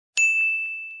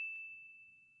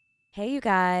Hey, you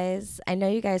guys. I know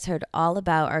you guys heard all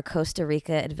about our Costa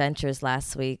Rica adventures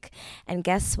last week. And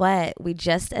guess what? We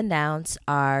just announced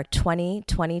our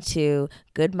 2022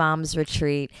 Good Moms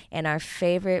Retreat in our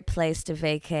favorite place to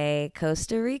vacay,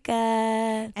 Costa Rica.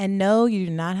 And no, you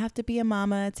do not have to be a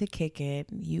mama to kick it.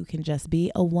 You can just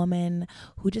be a woman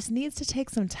who just needs to take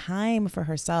some time for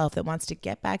herself, that wants to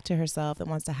get back to herself, that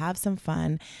wants to have some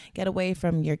fun, get away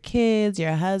from your kids,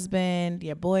 your husband,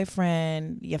 your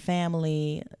boyfriend, your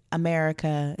family,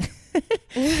 America.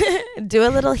 Do a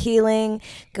little healing,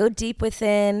 go deep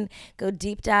within, go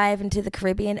deep dive into the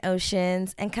Caribbean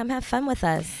oceans, and come have fun with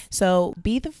us. So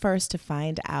be the first to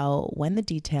find out when the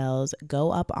details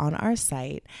go up on our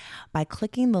site by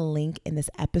clicking the link in this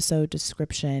episode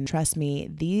description. Trust me,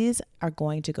 these are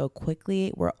going to go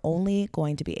quickly. We're only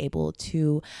going to be able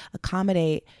to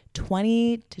accommodate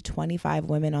 20 to 25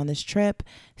 women on this trip.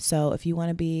 So if you want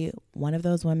to be one of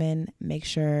those women, make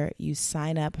sure you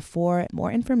sign up for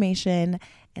more information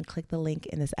and click the link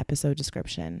in this episode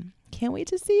description. Can't wait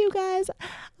to see you guys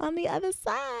on the other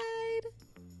side.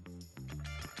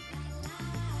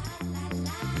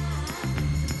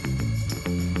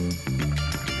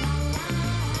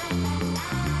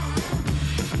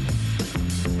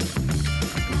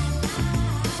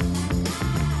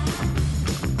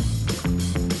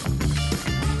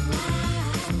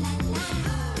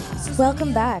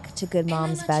 Welcome back to Good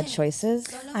Moms, Bad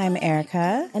Choices. I'm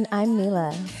Erica. And I'm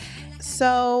Milah.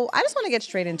 So I just want to get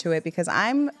straight into it because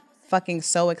I'm fucking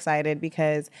so excited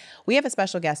because we have a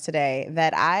special guest today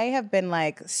that I have been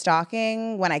like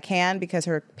stalking when I can because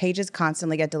her pages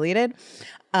constantly get deleted.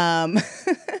 And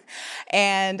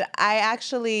I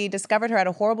actually discovered her at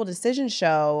a Horrible Decision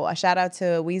show. A shout out to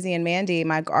Weezy and Mandy,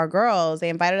 our girls. They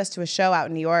invited us to a show out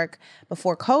in New York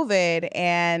before COVID,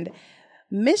 and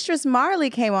Mistress Marley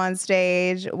came on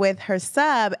stage with her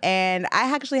sub, and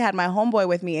I actually had my homeboy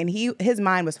with me, and his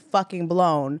mind was fucking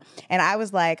blown. And I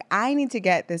was like, I need to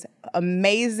get this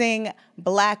amazing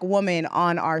black woman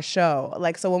on our show.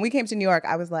 Like, so when we came to New York,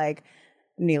 I was like,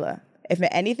 Neela, if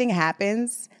anything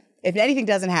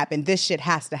doesn't happen, this shit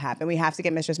has to happen. We have to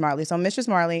get Mistress Marley. So Mistress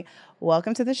Marley,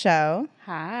 welcome to the show.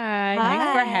 Hi.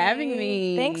 Thanks for having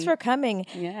me. Thanks for coming.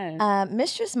 Yes.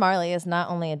 Mistress Marley is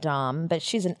not only a dom, but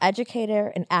she's an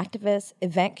educator, an activist,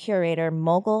 event curator,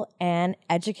 mogul, and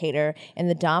educator in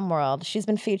the dom world. She's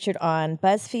been featured on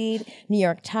BuzzFeed, New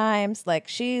York Times. Like,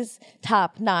 she's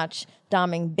top-notch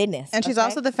doming business. And she's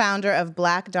also the founder of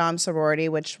Black Dom Sorority,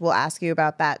 which we'll ask you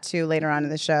about that too later on in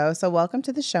the show. So welcome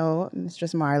to the show,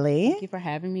 Mistress Marley. Thank you for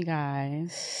having me,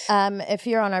 guys. If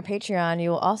you're on our Patreon, you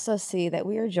will also see that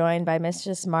we are joined by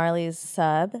Mistress Marley's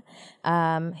sub.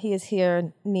 He is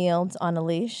here kneeled on a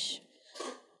leash,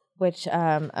 which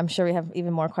I'm sure we have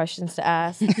even more questions to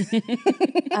ask.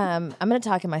 I'm going to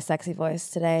talk in my sexy voice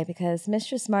today because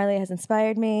Mistress Marley has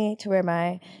inspired me to wear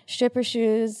my stripper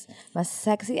shoes, my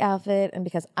sexy outfit, and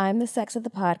because I'm the sex of the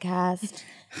podcast,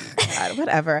 God,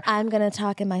 whatever. I'm going to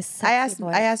talk in my sexy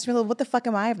voice. I asked her, what the fuck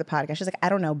am I of the podcast? She's like, I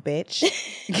don't know, bitch.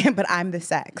 But I'm the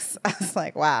sex. I was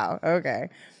like, wow, okay.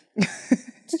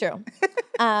 It's true.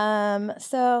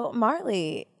 So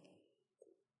Marley,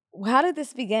 how did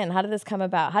this begin? How did this come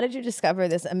about? How did you discover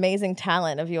this amazing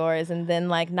talent of yours and then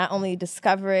like not only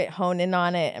discover it, hone in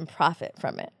on it, and profit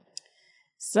from it?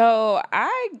 So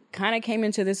I kind of came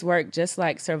into this work just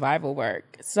like survival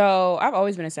work. So I've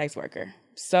always been a sex worker.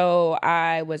 So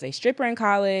I was a stripper in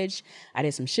college. I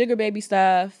did some sugar baby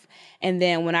stuff. And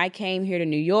then when I came here to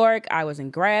New York, I was in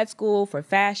grad school for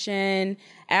fashion.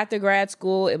 After grad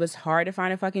school, it was hard to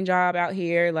find a fucking job out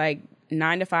here, like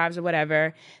 9-to-5s or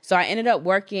whatever. So I ended up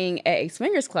working at a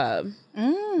swingers club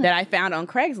that I found on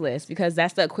Craigslist because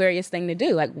that's the Aquarius thing to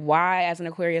do. Like, why, as an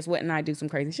Aquarius, wouldn't I do some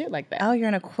crazy shit like that? Oh, you're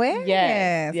an Aquarius?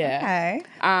 Yes, yeah.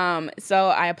 Okay. So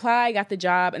I applied, got the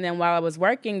job, and then while I was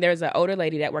working, there was an older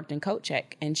lady that worked in Coat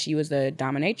Check, and she was the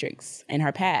dominatrix in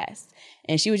her past.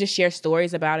 And she would just share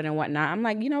stories about it and whatnot. I'm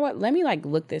like, you know what? Let me like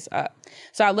look this up.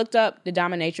 So I looked up the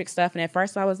dominatrix stuff. And at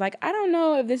first I was like, I don't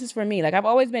know if this is for me. Like, I've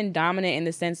always been dominant in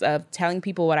the sense of telling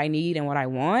people what I need and what I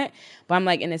want. But I'm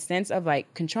like, in the sense of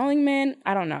like controlling men,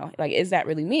 I don't know. Like, is that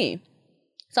really me?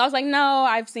 So I was like, no,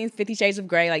 I've seen 50 Shades of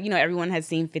Grey. Like, you know, everyone has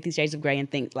seen 50 Shades of Grey and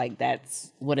think like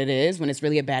that's what it is when it's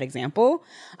really a bad example.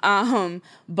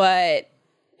 But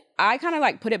I kind of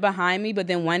like put it behind me, but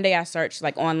then one day I searched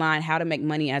like online how to make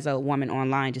money as a woman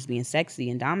online, just being sexy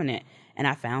and dominant. And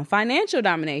I found financial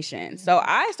domination. So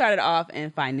I started off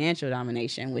in financial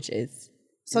domination, which is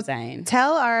insane.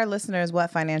 Tell our listeners what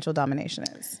financial domination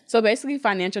is. So basically,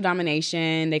 financial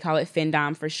domination, they call it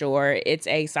FinDom for short. It's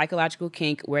a psychological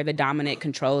kink where the dominant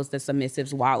controls the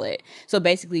submissive's wallet. So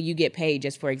basically, you get paid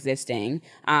just for existing.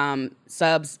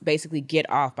 Subs basically get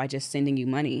off by just sending you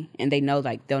money, and they know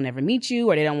like they'll never meet you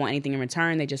or they don't want anything in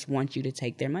return. They just want you to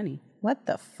take their money. What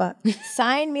the fuck?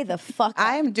 Sign me the fuck up.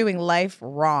 I am doing life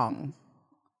wrong.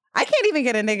 I can't even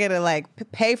get a nigga to like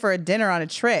pay for a dinner on a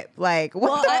trip. Like,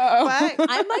 what the fuck?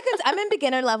 I'm in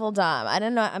beginner level dom. I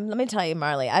don't know. Let me tell you,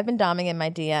 Marley. I've been doming in my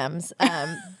DMs.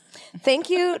 Thank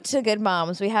you to Good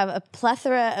Moms. We have a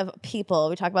plethora of people.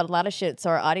 We talk about a lot of shit, so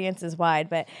our audience is wide.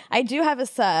 But I do have a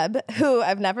sub who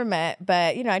I've never met.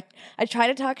 But you know, I try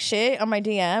to talk shit on my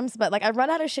DMs, but like I run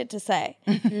out of shit to say.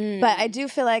 But I do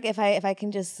feel like if I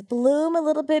can just bloom a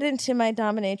little bit into my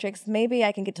dominatrix, maybe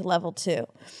I can get to level 2.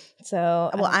 So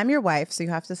Well, I'm your wife, so you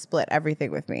have to split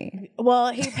everything with me.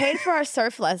 well, he paid for our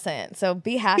surf lesson, so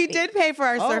be happy. He did pay for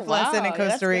our surf lesson in wow. Costa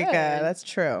That's Rica. good. That's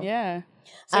true. Yeah.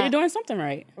 So you're doing something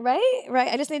right. Right.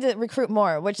 I just need to recruit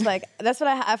more, which like that's what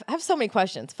I have. I have so many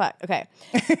questions. Fuck. Okay.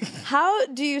 How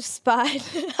do you spot?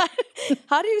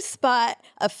 How do you spot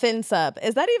a fin sub?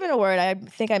 Is that even a word? I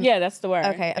think I'm. Yeah, that's the word.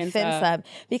 Okay, a fin sub.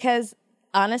 Because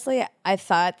honestly, I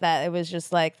thought that it was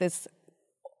just like this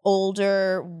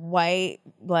older white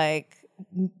like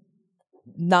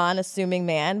non-assuming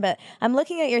man, but I'm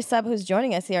looking at your sub who's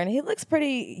joining us here, and he looks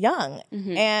pretty young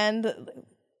and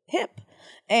hip.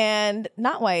 And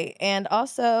not white, and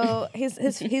also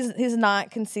he's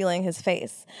not concealing his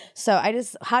face. So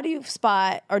how do you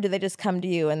spot, or do they just come to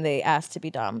you and they ask to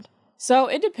be dommed? So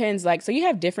it depends. Like, so you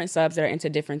have different subs that are into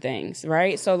different things,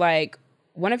 right? So like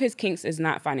one of his kinks is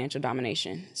not financial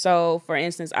domination. So for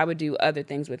instance, I would do other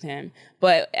things with him.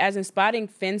 But as in spotting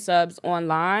fin subs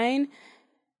online,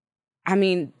 I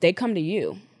mean, they come to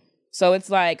you. So it's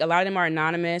like a lot of them are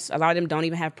anonymous. A lot of them don't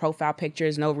even have profile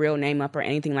pictures, no real name up or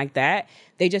anything like that.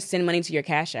 They just send money to your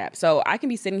Cash App. So I can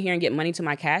be sitting here and get money to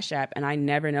my Cash App and I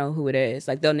never know who it is.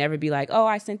 Like they'll never be like, oh,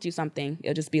 I sent you something.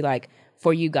 It'll just be like,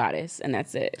 for you, goddess. And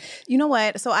that's it. You know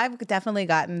what? So I've definitely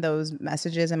gotten those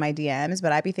messages in my DMs,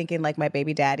 but I be thinking like my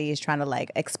baby daddy is trying to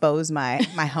like expose my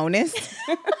honus.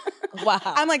 Wow.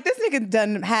 I'm like, this nigga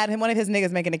done had one of his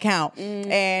niggas make an account,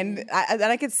 and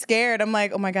I get scared. I'm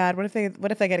like, oh my god, what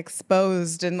if they get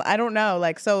exposed? And I don't know.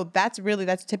 Like, so that's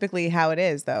typically how it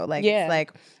is, though. Like, Yeah. it's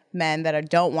like men that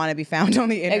don't want to be found on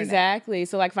the internet. Exactly.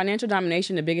 So like financial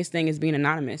domination, the biggest thing is being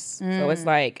anonymous. So it's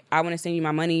like, I want to send you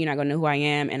my money. You're not going to know who I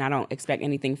am, and I don't expect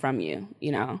anything from you,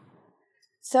 you know?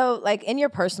 So like in your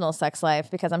personal sex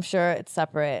life, because I'm sure it's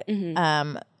separate,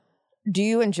 do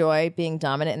you enjoy being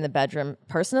dominant in the bedroom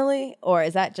personally, or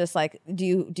is that just like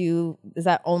is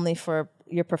that only for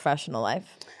your professional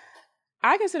life?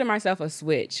 I consider myself a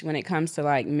switch when it comes to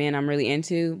like men I'm really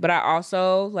into, but I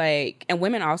also like, and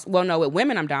women also, well, no, with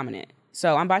women I'm dominant.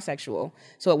 So I'm bisexual.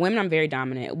 So with women I'm very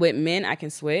dominant. With men I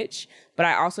can switch, but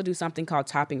I also do something called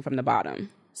topping from the bottom.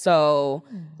 So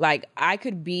like I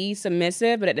could be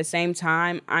submissive, but at the same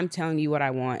time, I'm telling you what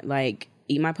I want. Like,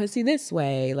 eat my pussy this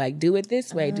way, like do it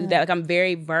this way, do that. Like I'm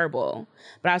very verbal,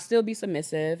 but I'll still be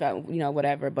submissive, you know,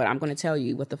 whatever. But I'm going to tell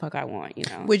you what the fuck I want, you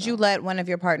know. Would you let one of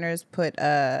your partners put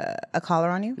a collar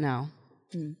on you? No.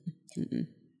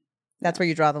 That's where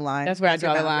you draw the line. That's where I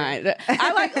draw the line.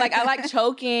 I like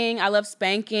choking. I love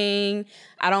spanking.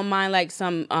 I don't mind like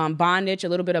some bondage, a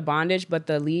little bit of bondage, but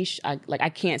the leash, I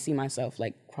can't see myself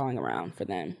like crawling around for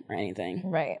them or anything.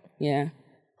 Right. Yeah.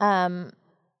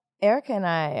 Erica and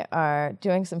I are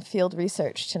doing some field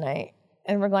research tonight,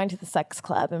 and we're going to the sex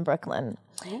club in Brooklyn.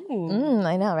 I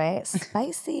know, right?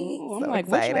 Spicy. I'm like,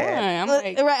 excited. which one? I'm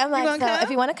like, Right, I'm like, gonna so come? if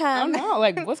you want to I come, don't know.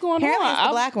 Like, what's going Apparently it's the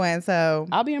on? black one, so.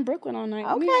 I'll be in Brooklyn all night.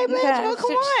 Okay, Yeah. bitch, well,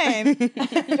 come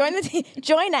on.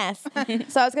 join us.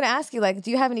 So I was going to ask you, like,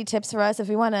 do you have any tips for us if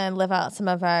we want to live out some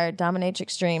of our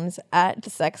dominatrix dreams at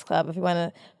the sex club? If we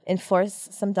want to enforce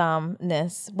some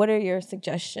domness, what are your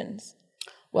suggestions?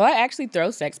 Well, I actually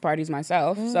throw sex parties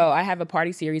myself. So I have a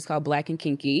party series called Black and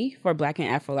Kinky for Black and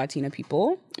Afro-Latina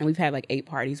people. And we've had like 8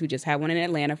 parties. We just had one in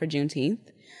Atlanta for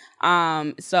Juneteenth.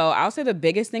 So I'll say the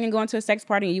biggest thing in going to a sex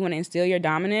party and you want to instill your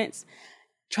dominance,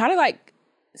 try to like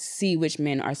see which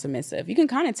men are submissive. You can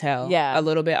kind of tell a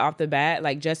little bit off the bat,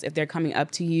 like just if they're coming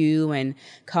up to you and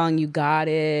calling you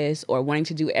goddess or wanting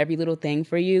to do every little thing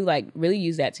for you, like really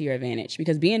use that to your advantage,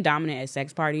 because being dominant at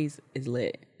sex parties is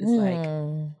lit. It's like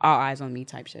all eyes on me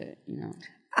type shit, you know?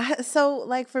 So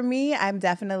like for me, I'm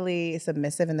definitely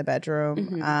submissive in the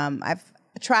bedroom.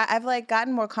 I've like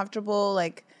gotten more comfortable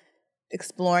like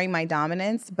exploring my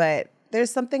dominance, but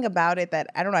there's something about it that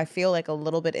I don't know, I feel like a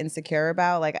little bit insecure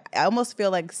about. Like I almost feel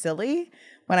like silly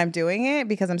when I'm doing it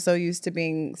because I'm so used to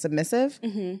being submissive.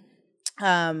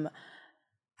 How,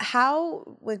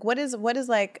 like, what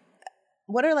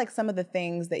are like some of the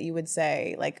things that you would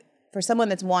say, like, for someone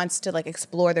that wants to like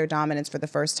explore their dominance for the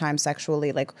first time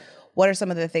sexually, like what are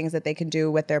some of the things that they can do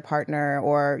with their partner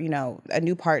or, you know, a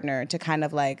new partner to kind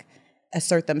of like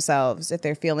assert themselves if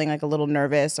they're feeling like a little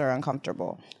nervous or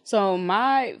uncomfortable? So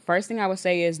my first thing I would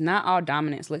say is not all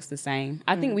dominance looks the same.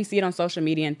 I think we see it on social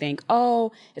media and think,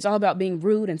 oh, it's all about being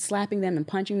rude and slapping them and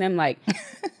punching them. Like,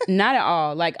 not at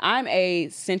all. Like, I'm a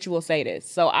sensual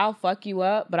sadist. So I'll fuck you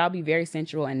up, but I'll be very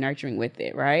sensual and nurturing with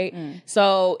it, right?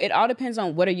 So it all depends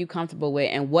on what are you comfortable with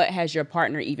and what has your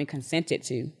partner even consented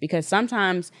to. Because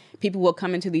sometimes people will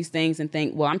come into these things and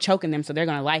think, well, I'm choking them, so they're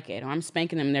going to like it. Or I'm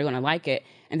spanking them and they're going to like it.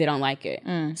 And they don't like it.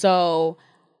 So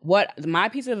what my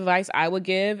piece of advice I would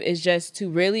give is just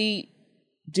to really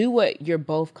do what you're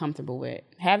both comfortable with.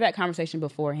 Have that conversation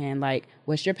beforehand. Like,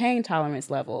 what's your pain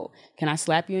tolerance level? Can I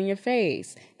slap you in your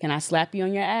face? Can I slap you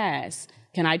on your ass?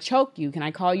 Can I choke you? Can I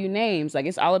call you names? Like,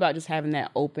 it's all about just having that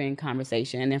open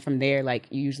conversation. And then from there, like,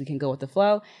 you usually can go with the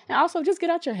flow. And also just get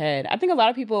out your head. I think a lot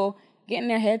of people get in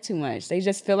their head too much. They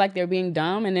just feel like they're being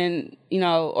dumb and then, you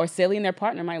know, or silly, and their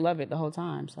partner might love it the whole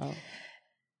time. So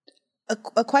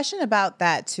a question about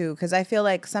that too, because I feel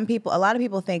like a lot of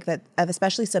people think that,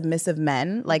 especially submissive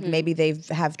men, like maybe they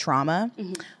have trauma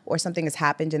or something has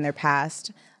happened in their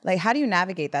past. Like, how do you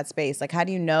navigate that space? Like, how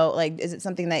do you know? Like, is it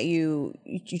something that you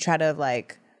try to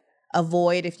like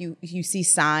avoid if you see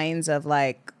signs of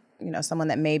like, you know, someone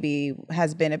that maybe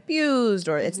has been abused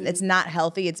or it's not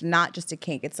healthy? It's not just a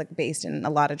kink. It's like based in a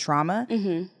lot of trauma.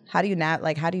 How do you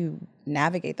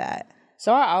navigate that?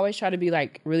 So I always try to be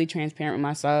like really transparent with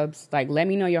my subs. Like, let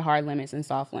me know your hard limits and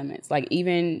soft limits. Like,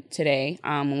 even today,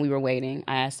 when we were waiting,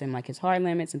 I asked him like his hard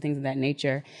limits and things of that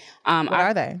nature. What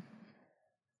are they?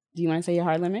 Do you want to say your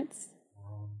hard limits?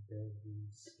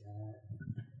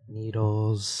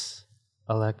 Needles,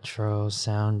 electro,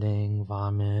 sounding,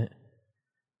 vomit,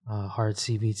 hard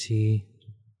CBT.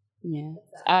 Yeah,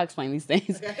 I'll explain these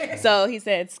things. Okay. So he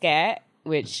said scat,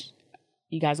 which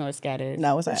you guys know what scat is.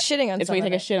 No, what's that? Shitting on It's when you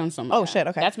take a shit on someone. Oh, shit,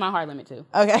 okay. That's my hard limit too.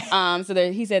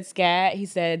 Okay. He said scat. He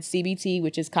said CBT,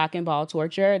 which is cock and ball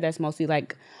torture. That's mostly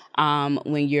like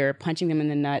when you're punching them in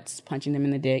the nuts, punching them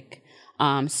in the dick.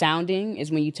 Sounding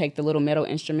is when you take the little metal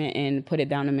instrument and put it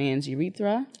down a man's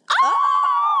urethra.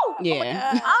 Oh!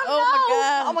 Yeah.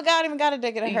 Oh my God, I even got to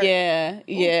dig it. It hurt.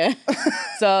 Yeah.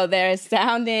 So there's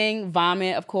sounding,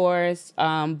 vomit, of course,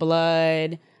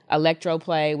 blood,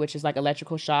 electroplay, which is like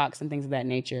electrical shocks and things of that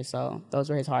nature. So those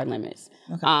were his hard limits.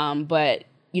 Okay. But,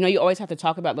 you know, you always have to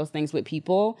talk about those things with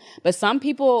people. But some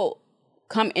people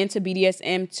come into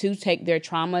BDSM to take their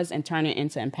traumas and turn it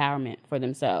into empowerment for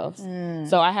themselves.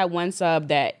 So I had one sub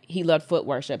that he loved foot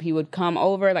worship. He would come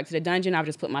over like to the dungeon. I would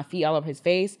just put my feet all over his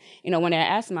face. You know, when I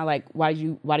asked him, I like, why do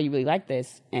you really like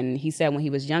this? And he said when he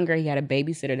was younger, he had a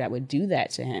babysitter that would do that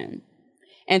to him.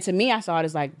 And to me, I saw it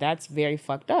as like, that's very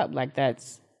fucked up. Like,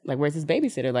 that's like, where's his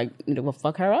babysitter? Like, you know, well,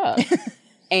 fuck her up.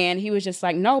 And he was just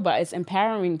like, no, but it's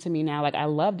empowering to me now. Like, I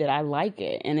loved it. I like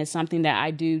it. And it's something that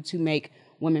I do to make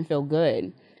women feel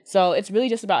good. So it's really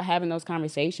just about having those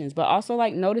conversations, but also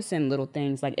like noticing little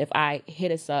things. Like if I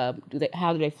hit a sub,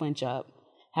 how do they flinch up?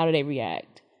 How do they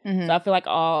react? So I feel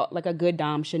like a good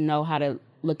dom should know how to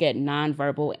look at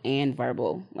nonverbal and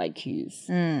verbal like cues.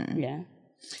 Yeah.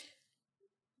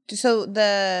 So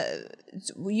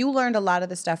you learned a lot of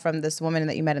the stuff from this woman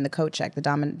that you met in the coat check, the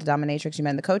dominatrix you met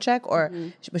in the coat check, or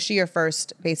was she your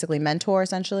first basically mentor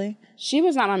essentially? She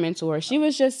was not my mentor. She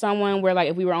was just someone where like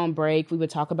if we were on break, we would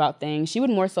talk about things. She would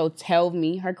more so tell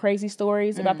me her crazy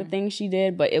stories about the things she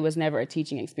did, but it was never a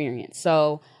teaching experience.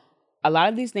 So a lot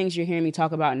of these things you're hearing me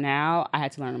talk about now, I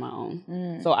had to learn on my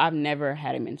own. So I've never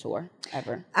had a mentor,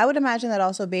 ever. I would imagine that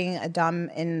also being a dom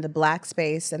in the Black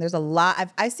space, and there's a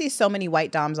lot, I see so many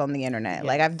white doms on the internet. Yes.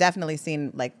 Like I've definitely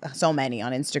seen like so many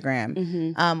on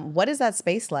Instagram. What is that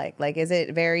space like? Like, is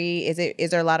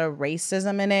there a lot of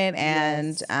racism in it?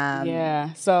 And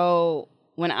yeah, so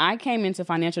when I came into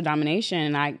financial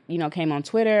domination, I came on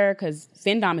Twitter because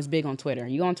Findom is big on Twitter.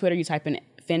 You go on Twitter, you type in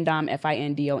Findom,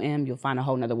 Findom, you'll find a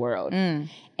whole nother world.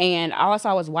 And all I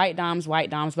saw was white doms,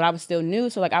 but I was still new.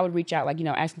 So like I would reach out, like,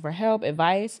 asking for help,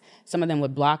 advice. Some of them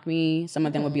would block me. Some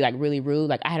of them would be like really rude.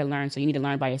 Like I had to learn, so you need to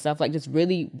learn by yourself. Like just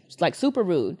really like super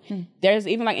rude. There's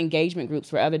even like engagement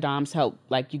groups where other doms help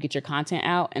like you get your content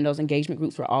out. And those engagement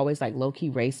groups were always like low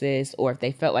key racist, or if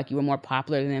they felt like you were more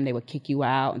popular than them, they would kick you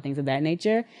out and things of that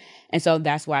nature. And so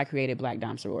that's why I created Black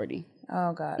Dom Sorority.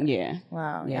 Oh God. Yeah.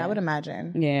 Wow. Yeah, I would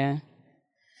imagine. Yeah.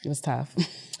 It was tough.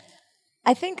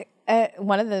 I think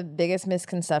one of the biggest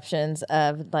misconceptions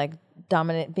of like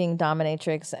being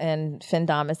dominatrix and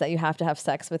findom is that you have to have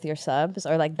sex with your subs,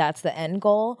 or like that's the end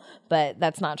goal, but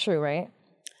that's not true, right?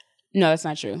 No, that's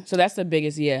not true. So that's the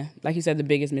biggest, like you said, the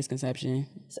biggest misconception.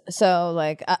 So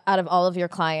like out of all of your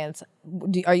clients,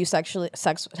 are you have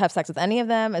sex with any of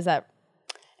them? Is that...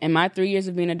 In my 3 years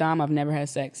of being a dom, I've never had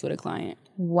sex with a client.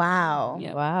 Wow.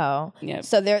 Yep. Wow. Yep.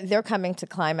 So they're coming to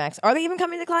climax. Are they even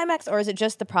coming to climax, or is it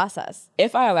just the process?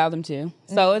 If I allow them to.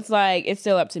 So it's like, it's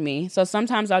still up to me. So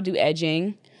sometimes I'll do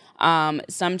edging.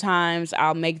 Sometimes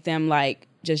I'll make them like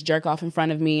just jerk off in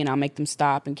front of me and I'll make them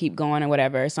stop and keep going or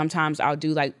whatever. Sometimes I'll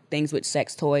do like things with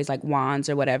sex toys like wands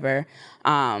or whatever.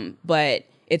 But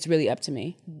it's really up to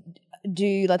me. Do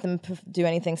you let them do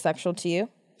anything sexual to you?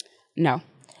 No.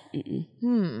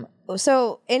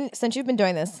 So since you've been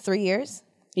doing this 3 years?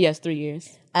 Yes, 3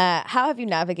 years. How have you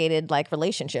navigated like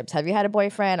relationships? Have you had a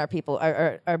boyfriend?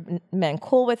 Are men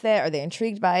cool with it? Are they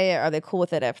intrigued by it? Are they cool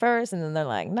with it at first? And then they're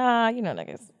like, nah,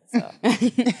 niggas. So.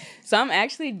 So I'm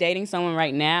actually dating someone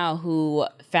right now who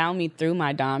found me through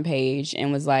my Dom page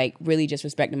and was like really just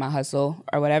respecting my hustle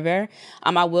or whatever.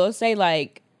 I will say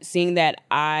like seeing that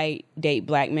I date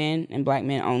black men and black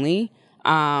men only,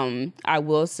 I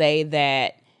will say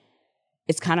that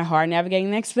it's kind of hard navigating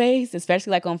the next space,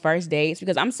 especially like on first dates,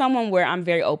 because I'm someone where I'm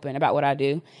very open about what I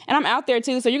do. And I'm out there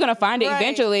too, so you're going to find it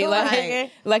eventually.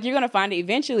 Like you're going to find it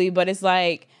eventually, but it's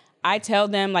like I tell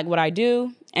them like what I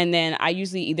do, and then I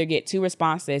usually either get two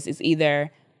responses. It's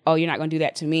either, oh, you're not going to do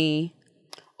that to me,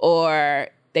 or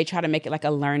they try to make it like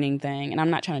a learning thing, and I'm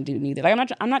not trying to do neither. Like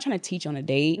I'm not trying to teach on a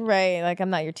date. Right, like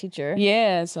I'm not your teacher.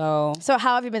 Yeah, so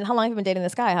how long have you been dating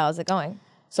this guy? How is it going?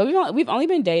 So we've only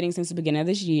been dating since the beginning of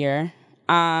this year.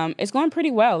 It's going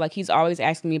pretty well. Like he's always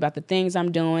asking me about the things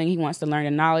I'm doing. He wants to learn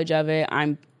the knowledge of it.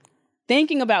 I'm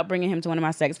thinking about bringing him to one of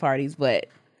my sex parties, but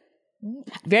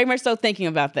very much so thinking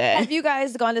about that. Have you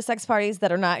guys gone to sex parties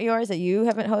that are not yours, that you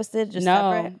haven't hosted? Just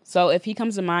no. Separate? So if he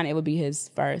comes to mine, it would be his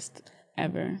first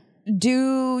ever.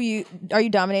 Are you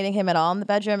dominating him at all in the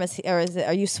bedroom?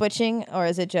 Are you switching, or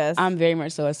is it just... I'm very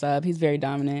much so a sub. He's very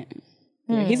dominant.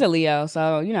 Yeah, he's a Leo,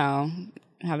 so you know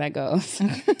how that goes.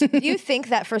 Do you think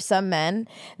that for some men,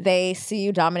 they see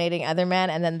you dominating other men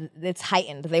and then it's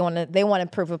heightened? They want to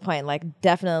prove a point. Like,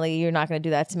 definitely you're not going to do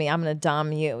that to me. I'm going to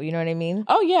dom you. You know what I mean?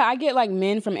 Oh yeah, I get like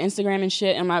men from Instagram and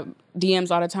shit in my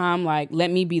DMs all the time. Like, let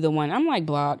me be the one. I'm like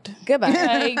blocked. Goodbye.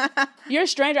 Like, you're a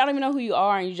stranger. I don't even know who you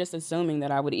are, and you're just assuming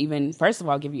that I would even, first of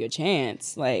all, give you a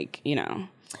chance. Like, you know.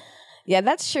 Yeah,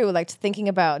 that's true. Like thinking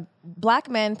about black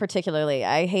men particularly,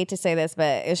 I hate to say this,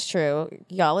 but it's true.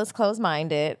 Y'all is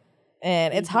closed-minded,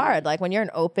 and it's hard. Like when you're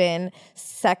an open,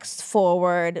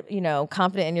 sex-forward,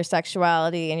 confident in your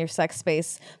sexuality and your sex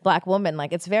space black woman,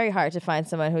 like it's very hard to find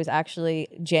someone who's actually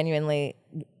genuinely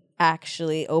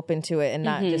actually open to it and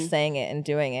not just saying it and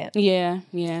doing it. Yeah,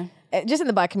 yeah. Just in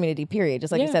the black community, period.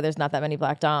 Just like you said, there's not that many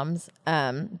black doms.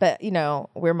 But,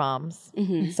 we're moms.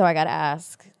 So I got to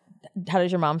ask, how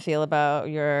does your mom feel about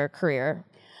your career?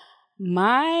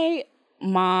 My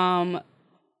mom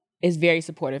is very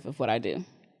supportive of what I do.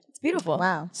 It's beautiful.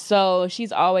 Wow. So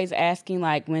she's always asking,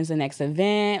 like, when's the next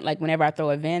event? Like, whenever I throw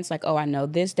events, like, oh, I know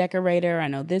this decorator, I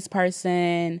know this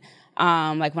person.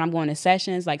 Like when I'm going to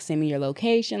sessions, like send me your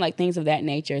location, like things of that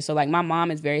nature. So like my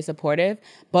mom is very supportive.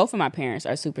 Both of my parents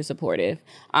are super supportive.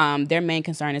 Their main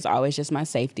concern is always just my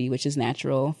safety, which is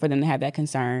natural for them to have that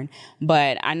concern.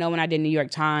 But I know when I did New York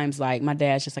Times, like my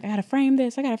dad's just like, I gotta frame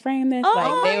this. Oh,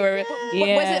 like they were,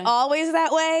 yeah. Was it always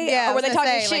that way? Yeah, Or were they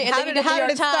talking shit? like, And how then did you did New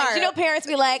York it Times. start? Parents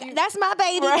be like, that's my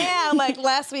baby now. Like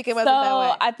last week it wasn't So that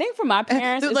way. I think for my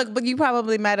parents, Look, but you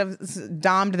probably might have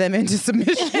dommed them into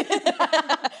submission.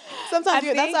 Sometimes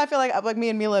that's what I feel like me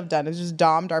and Mila have done, is just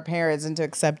dommed our parents into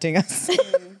accepting us.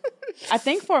 I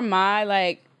think for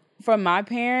my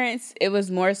parents, it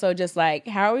was more so just like,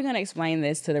 how are we going to explain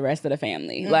this to the rest of the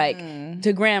family? Like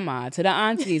to grandma, to the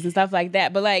aunties and stuff like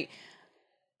that. But like,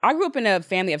 I grew up in a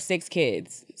family of 6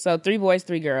 kids. So 3 boys,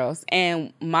 3 girls.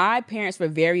 And my parents were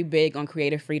very big on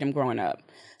creative freedom growing up.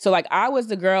 So like I was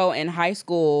the girl in high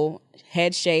school,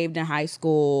 head shaved in high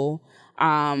school,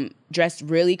 dressed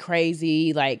really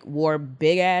crazy, like wore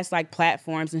big ass like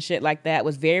platforms and shit like that,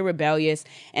 was very rebellious.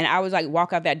 And I was like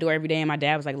walk out that door every day and my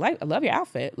dad was like, I love your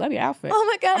outfit. Love your outfit. Oh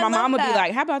my God. And my mom would be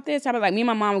like, how about this? How about like me and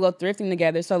my mom would go thrifting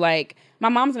together. So like my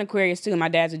mom's an Aquarius too, and my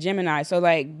dad's a Gemini. So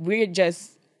like we're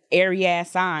just airy ass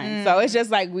signs. So it's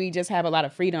just like we just have a lot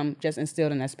of freedom just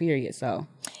instilled in us, period. So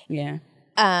yeah.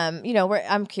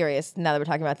 I'm curious now that we're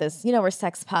talking about this, we're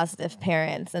sex positive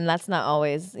parents, and that's not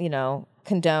always,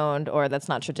 condoned, or that's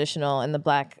not traditional in the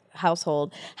black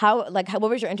household. What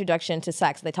was your introduction to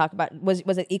sex? They talk about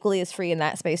was it equally as free in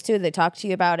that space too? Did they talk to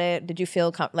you about it? Did you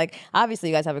feel obviously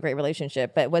you guys have a great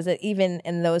relationship, but was it even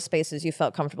in those spaces you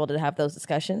felt comfortable to have those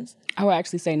discussions? I would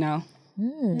actually say no.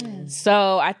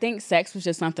 So I think sex was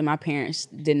just something my parents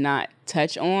did not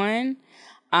touch on.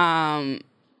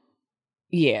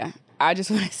 Yeah, I just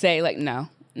want to say no,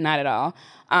 not at all.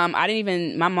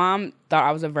 My mom thought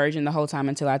I was a virgin the whole time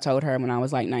until I told her when I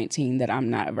was 19 that I'm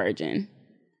not a virgin.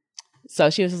 So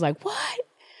she was just like, what?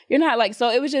 You're not so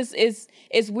it was just,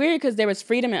 it's weird because there was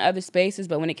freedom in other spaces,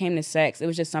 but when it came to sex, it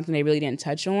was just something they really didn't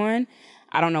touch on.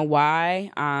 I don't know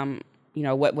why,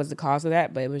 what was the cause of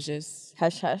that, but it was just...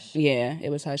 Hush, hush. Yeah,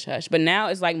 it was hush, hush. But now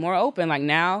it's more open.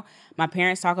 Now my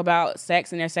parents talk about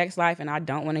sex and their sex life, and I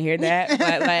don't want to hear that.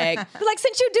 But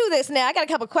since you do this now, I got a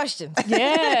couple questions.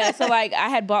 Yeah. So I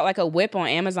had bought a whip on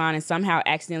Amazon and somehow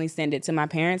accidentally sent it to my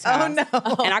parents' house. Oh no.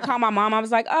 And I called my mom. I was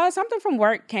like, something from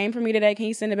work came for me today. Can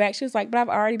you send it back? She was like, but I've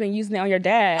already been using it on your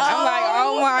dad. I'm like,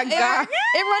 oh my God.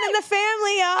 It running the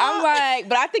family, y'all. I'm like,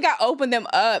 but I think I opened them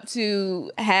up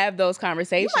to have those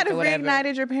conversations. You might have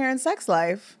reignited your parents' sex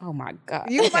life. Oh my God.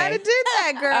 You might have did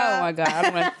that, girl. Oh my God. I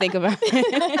don't want to think about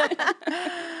it.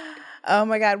 Oh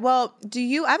my God. Well,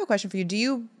 I have a question for you. Do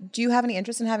you have any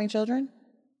interest in having children?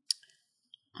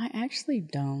 I actually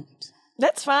don't.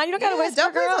 That's fine. You don't gotta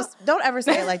whisper, girl. Don't ever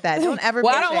say it like that. Don't ever.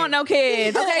 Well, be I don't want no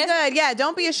kids. Okay, good. Yeah,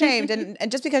 don't be ashamed.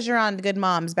 And just because you're on Good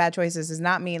Moms, Bad Choices does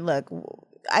not mean. Look,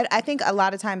 I think a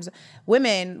lot of times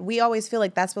women, we always feel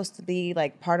like that's supposed to be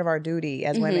part of our duty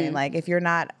as women. If you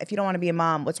don't want to be a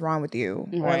mom, what's wrong with you?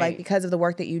 Right. Or because of the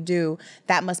work that you do,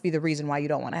 that must be the reason why you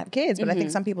don't want to have kids. But I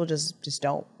think some people just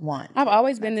don't want. I've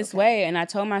always been this way, and I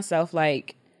told myself so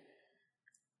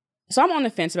I'm on the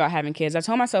fence about having kids. I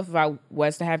told myself if I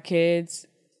was to have kids,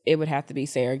 it would have to be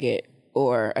surrogate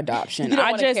or adoption.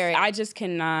 I just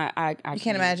cannot. I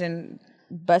can't imagine.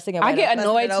 Busting it. I get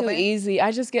annoyed too easy.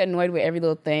 I just get annoyed with every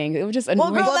little thing. It was just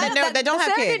annoying. Well, girl, that don't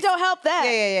have kids. Don't help that.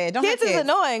 Yeah. Don't kids have kids. Is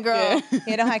annoying, girl.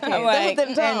 Yeah, don't have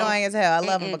kids. They're annoying as hell. I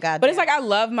love them, but God. But it's I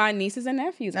love my nieces and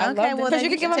nephews. I love them. Well, then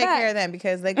you can take care of them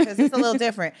because it's a little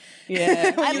different.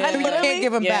 Yeah, I literally can't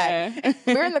give them back.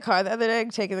 We were in the car the other day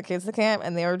taking the kids to camp,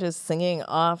 and they were just singing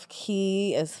off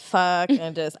key as fuck,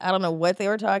 and just I don't know what they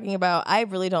were talking about. I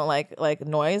really don't like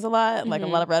noise a lot, a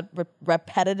lot of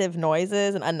repetitive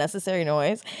noises and unnecessary noise,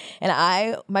 and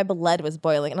my blood was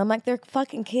boiling, and I'm like, they're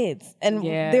fucking kids, and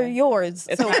they're yours.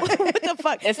 So what the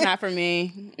fuck? It's not for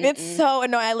me. It's so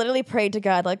annoying. I literally prayed to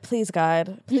God, please,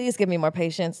 God, please give me more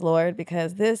patience, Lord,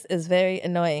 because this is very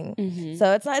annoying.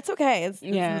 So it's okay.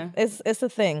 It's a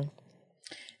thing.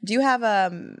 Do you have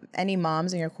any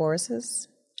moms in your choruses?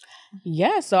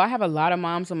 Yeah, so I have a lot of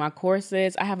moms in my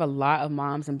courses. I have a lot of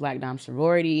moms in Black Dom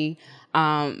sorority.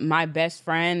 My best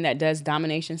friend that does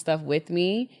domination stuff with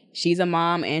me, she's a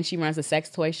mom and she runs a sex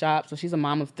toy shop. So she's a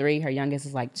mom of 3. Her youngest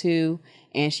is 2,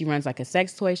 and she runs a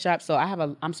sex toy shop. So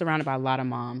I'm surrounded by a lot of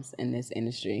moms in this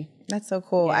industry. That's so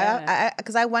cool. Yeah.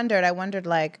 Because I wondered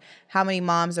how many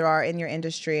moms there are in your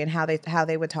industry and how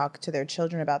they would talk to their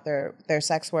children about their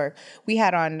sex work. We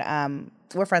had on.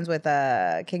 We're friends with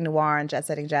King Noir and Jet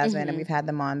Setting Jasmine, and we've had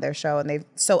them on their show, and they've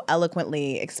so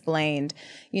eloquently explained,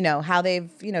 how they've,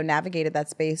 navigated that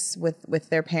space with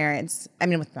their parents. I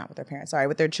mean, not with their parents, sorry,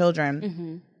 with their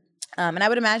children. And I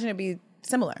would imagine it'd be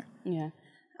similar. Yeah.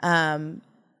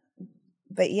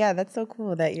 But yeah, that's so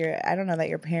cool that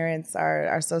your parents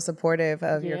are so supportive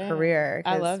of your career.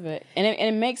 I love it. And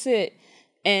it makes it,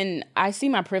 and I see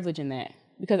my privilege in that.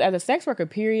 Because as a sex worker,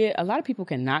 period, a lot of people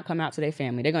cannot come out to their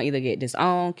family. They're going to either get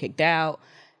disowned, kicked out,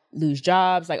 lose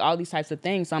jobs, all these types of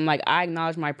things. So I'm I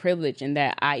acknowledge my privilege in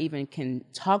that I even can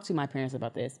talk to my parents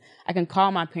about this. I can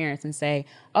call my parents and say,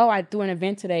 oh, I threw an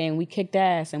event today and we kicked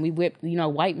ass and we whipped,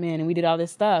 white men and we did all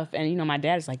this stuff. And, my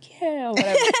dad is yeah,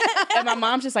 whatever. And my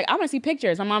mom's just I want to see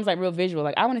pictures. My mom's real visual.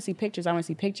 I want to see pictures. I want to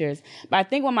see pictures. But I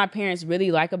think what my parents really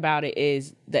like about it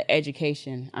is the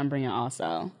education I'm bringing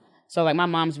also. So, my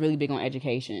mom's really big on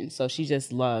education. So she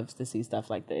just loves to see stuff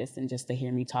like this and just to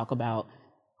hear me talk about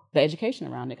the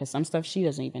education around it, because some stuff she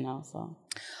doesn't even know. So,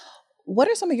 what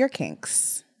are some of your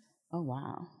kinks? Oh,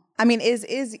 wow. I mean,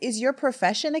 is your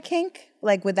profession a kink?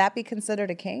 Would that be considered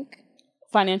a kink?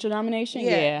 Financial domination?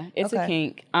 Yeah, it's a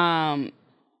kink.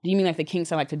 Do you mean the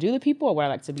kinks I like to do to people or what I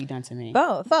like to be done to me?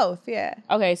 Both, yeah.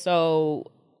 Okay,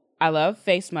 so I love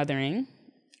face smothering.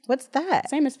 What's that?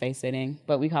 Same as face sitting,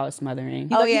 but we call it smothering.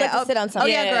 You like to sit on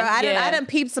something. Oh yeah, girl. I Yeah. didn't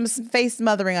peep some face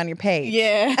smothering on your page.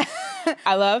 Yeah.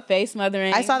 I love face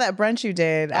smothering. I saw that brunch you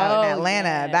did out in Atlanta.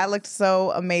 yeah. That looked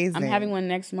so amazing. I'm having one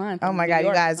next month. Oh my God,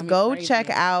 you guys, go check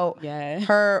out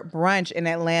her brunch in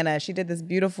Atlanta. She did this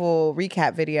beautiful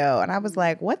recap video, and I was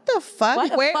like, what the fuck? Why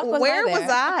the fuck was where I was there?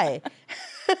 I?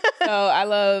 So I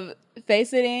love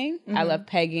face sitting. I love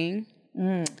pegging.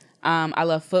 I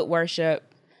love foot worship.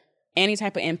 Any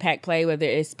type of impact play, whether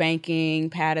it's spanking,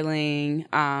 paddling,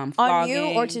 flogging. On you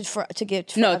or to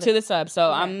give? No, to the sub.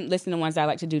 So I'm listening to ones I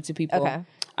like to do to people.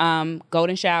 Okay.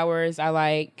 Golden showers.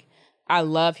 I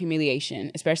love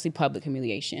humiliation, especially public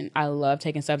humiliation. I love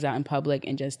taking subs out in public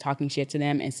and just talking shit to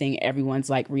them and seeing everyone's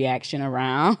like reaction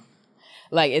around.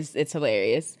 Like it's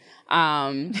hilarious.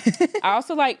 I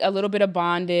also like a little bit of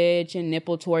bondage and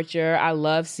nipple torture. I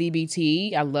love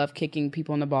CBT. I love kicking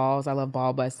people in the balls. I love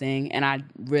ball busting, and I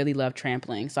really love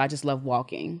trampling. So I just love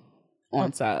walking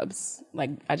on subs. Like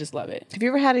I just love it. Have you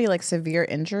ever had any like severe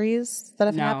injuries that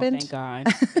have happened? Thank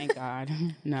God. Thank God.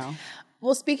 No.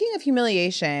 Well, speaking of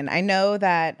humiliation, I know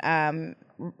that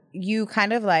you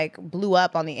kind of like blew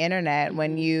up on the internet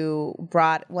when you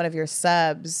brought one of your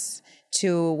subs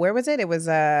to, where was it? It was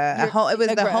a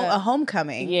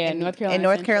homecoming. Yeah, North Carolina. In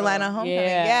North Central. Carolina homecoming.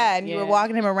 Yeah, And you were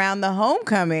walking him around the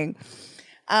homecoming.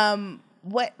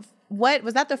 What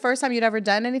was that the first time you'd ever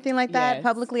done anything like that Yes.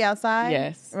 publicly outside?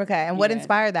 Yes. Okay. And what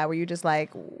inspired that? Were you just like,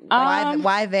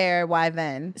 why there? Why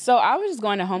then? So I was just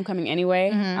going to homecoming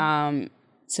anyway,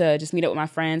 to just meet up with my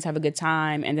friends, have a good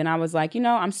time. And then I was like,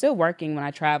 I'm still working when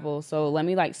I travel, so let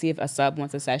me like see if a sub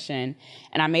wants a session.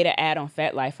 And I made an ad on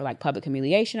FetLife for like public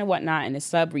humiliation and whatnot. And the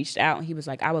sub reached out and he was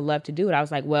like, I would love to do it. I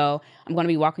was like, well, I'm going to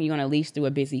be walking you on a leash through a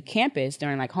busy campus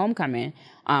during like homecoming,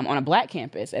 on a Black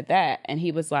campus at that. And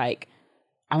he was like,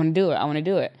 I want to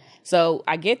do it. So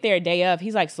I get there day of.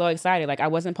 He's like so excited. Like I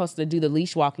wasn't supposed to do the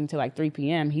leash walking till like 3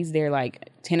 p.m. He's there like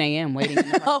 10 a.m. waiting.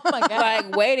 Oh my God.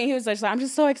 Like waiting. He was like, I'm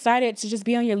just so excited to just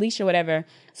be on your leash or whatever.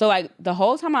 So like the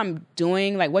whole time I'm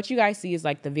doing, like what you guys see is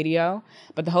like the video,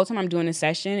 but the whole time I'm doing the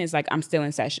session is like I'm still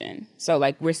in session. So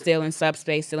like we're still in sub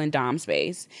space, still in dom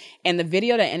space. And the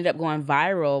video that ended up going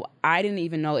viral, I didn't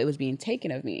even know it was being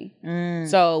taken of me.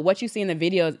 So what you see in the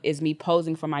video is me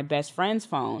posing for my best friend's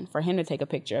phone for him to take a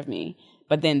picture of me.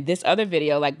 But then this other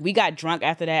video, like we got drunk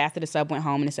after that, after the sub went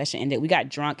home and the session ended. We got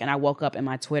drunk and I woke up and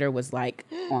my Twitter was like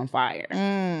on fire.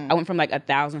 I went from like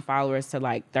 1,000 followers to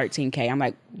like 13K. I'm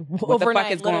like, what the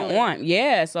fuck is going on?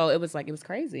 Yeah, so it was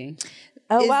crazy.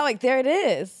 Oh wow! Like there it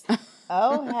is.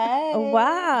 Oh, hey.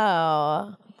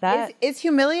 Wow. That Is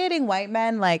humiliating white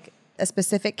men like a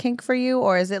specific kink for you,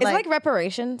 or is it it's like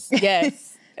reparations.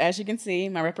 Yes, as you can see,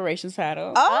 my reparations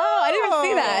paddle. Oh, I didn't even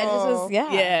see that. It just was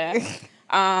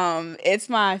Yeah. It's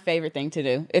my favorite thing to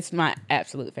do. It's my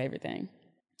absolute favorite thing.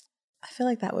 I feel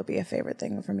like that would be a favorite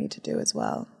thing for me to do as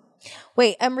well.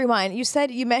 Wait, rewind. You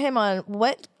said you met him on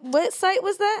what site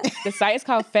was that? The site is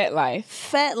called FetLife.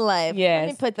 FetLife. Yes. Let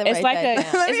me put them It's right like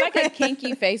back down. it's like a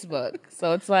kinky Facebook.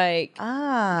 So it's like you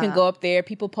can go up there.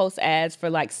 People post ads for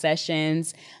like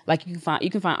sessions. Like you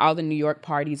can find all the New York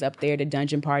parties up there, the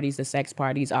dungeon parties, the sex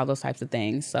parties, all those types of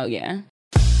things. So yeah.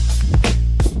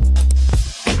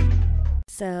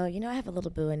 So, I have a little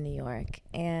boo in New York,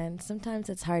 and sometimes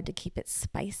it's hard to keep it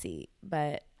spicy,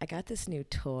 but I got this new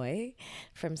toy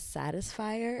from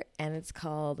Satisfyer, and it's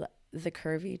called the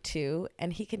Curvy 2,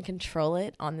 and he can control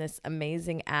it on this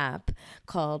amazing app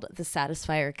called the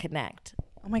Satisfyer Connect.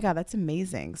 Oh my God, that's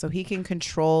amazing. So he can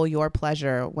control your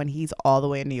pleasure when he's all the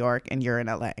way in New York and you're in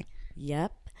LA.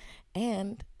 Yep.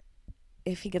 And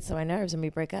if he gets on my nerves and we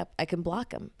break up, I can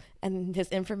block him. And his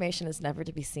information is never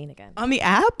to be seen again. On the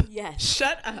app? Yes.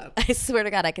 Shut up. I swear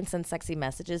to God, I can send sexy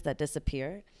messages that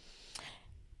disappear.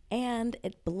 And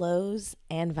it blows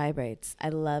and vibrates. I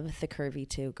love the Curvy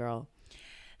 2, girl.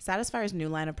 Satisfyer's new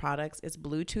line of products is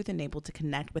Bluetooth enabled to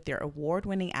connect with their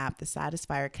award-winning app, the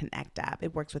Satisfyer Connect app.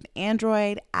 It works with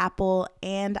Android, Apple,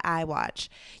 and iWatch.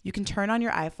 You can turn on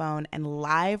your iPhone and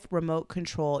live remote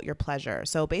control your pleasure.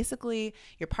 So basically,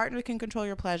 your partner can control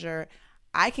your pleasure.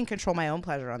 I can control my own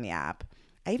pleasure on the app.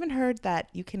 I even heard that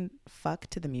you can fuck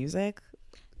to the music.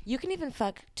 You can even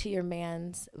fuck to your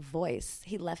man's voice.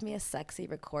 He left me a sexy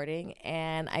recording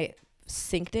and I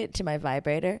synced it to my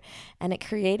vibrator and it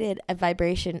created a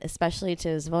vibration especially to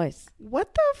his voice.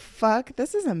 What the fuck?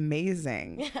 This is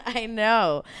amazing. I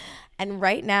know. And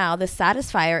right now, the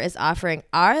Satisfyer is offering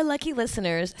our lucky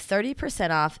listeners 30%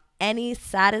 off any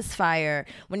Satisfier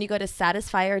when you go to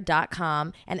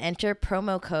satisfier.com and enter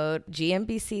promo code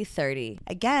GMBC30.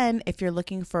 Again, if you're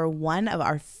looking for one of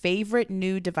our favorite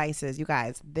new devices, you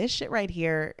guys, this shit right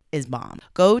here is bomb.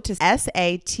 Go to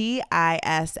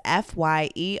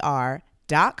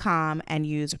satisfier.com and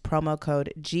use promo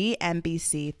code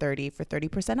GMBC30 for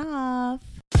 30% off.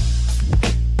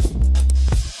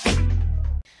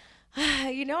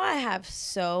 You know, I have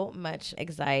so much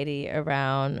anxiety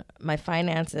around my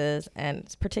finances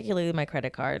and particularly my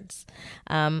credit cards.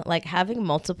 Like having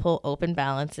multiple open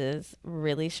balances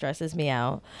really stresses me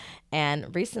out.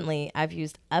 And recently I've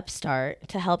used Upstart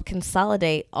to help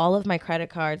consolidate all of my credit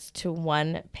cards to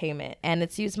one payment. And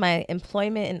it's used my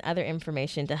employment and other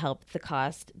information to help the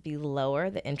cost be lower.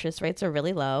 The interest rates are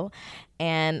really low.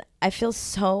 And I feel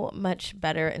so much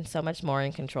better and so much more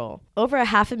in control. Over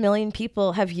 500,000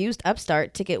 people have used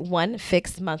Upstart to get one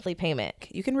fixed monthly payment.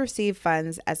 You can receive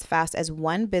funds as fast as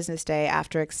one business day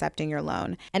after accepting your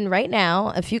loan. And right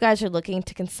now, if you guys are looking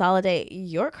to consolidate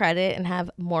your credit and have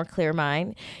more clear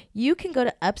mind, you can go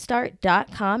to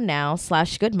upstart.com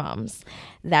now/goodmoms.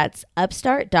 That's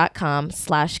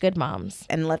upstart.com/goodmoms.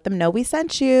 And let them know we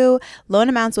sent you. Loan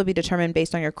amounts will be determined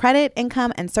based on your credit,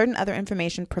 income, and certain other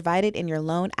information provided in your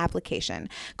loan application.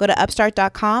 Go to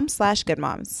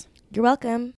upstart.com/goodmoms. You're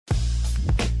welcome.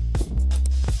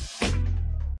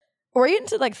 Were you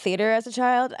into like theater as a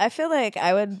child? I feel like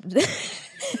I would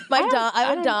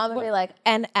I would dom and be like,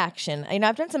 and action. You know,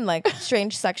 I've done some like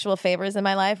strange sexual favors in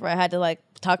my life where I had to like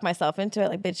talk myself into it,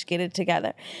 like, bitch, get it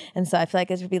together. And so I feel like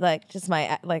it would be like just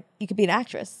my, like, you could be an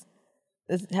actress.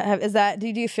 Is that, do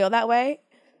you feel that way?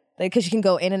 Like, because you can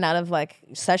go in and out of like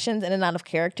sessions, in and out of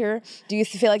character. Do you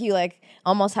feel like you like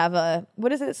almost have a,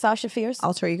 what is it, Sasha Fierce?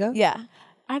 Alter ego? Yeah.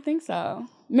 I think so.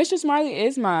 Mistress Marley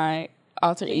is my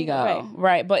alter ego.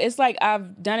 Right. But it's like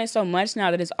I've done it so much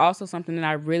now that it's also something that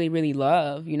I really, really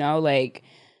love, you know? Like,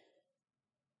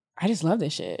 I just love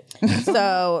this shit.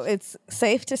 So it's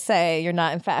safe to say you're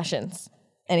not in fashions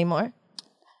anymore?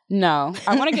 No.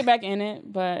 I want to get back in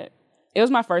it, but it was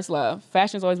my first love.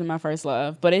 Fashion's always been my first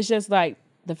love. But it's just like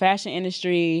the fashion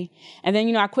industry. And then,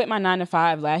 you know, I quit my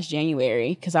 9-to-5 last January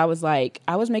because I was like,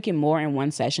 I was making more in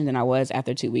one session than I was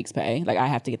after 2 weeks' pay. Like, I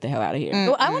have to get the hell out of here.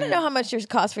 Well, I want to know how much yours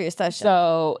costs for your session.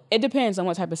 So it depends on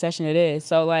what type of session it is.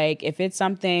 So, like, if it's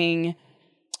something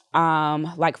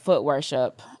like foot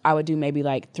worship, I would do maybe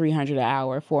like $300 an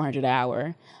hour, $400 an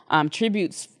hour.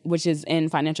 Tributes, which is in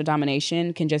financial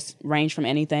domination, can just range from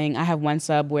anything. I have one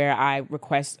sub where I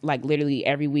request like literally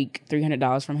every week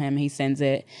 $300 from him. He sends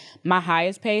it. My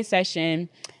highest paid session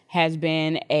has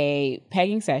been a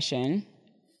pegging session,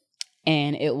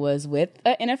 and it was with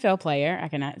an NFL player. I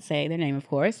cannot say their name, of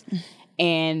course.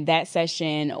 And that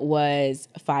session was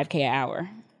 $5K an hour.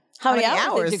 How many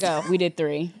hours did you go? We did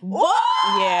 3. Whoa!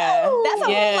 Yeah. That's a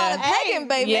whole lot of pegging,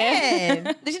 baby.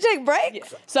 Yeah. Did you take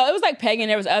breaks? So it was like pegging.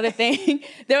 There was other things.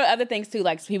 There were other things too.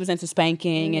 Like he was into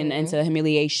spanking and into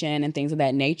humiliation and things of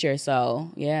that nature.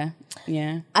 So yeah.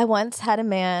 I once had a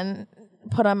man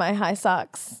put on my high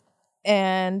socks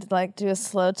and like do a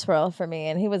slow twirl for me,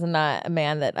 and he was not a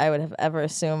man that I would have ever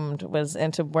assumed was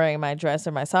into wearing my dress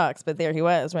or my socks, but there he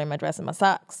was wearing my dress and my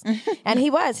socks. And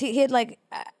he had like,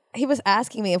 he was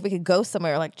asking me if we could go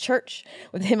somewhere like church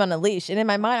with him on a leash. And in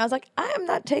my mind, I was like, I am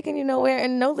not taking you nowhere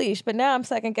in no leash. But now I'm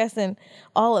second guessing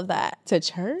all of that. To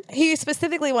church? He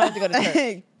specifically wanted to go to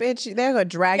church. Bitch, they're going to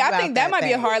drag you out. I think that might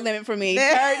be a hard limit for me.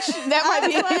 Church, that might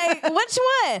be like, which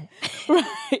one?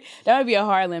 Right. That would be a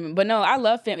hard limit. But no, I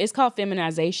love it's called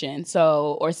feminization.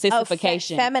 So, or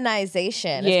sissification.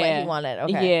 Feminization is what he wanted.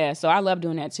 Okay. Yeah. So I love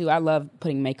doing that too. I love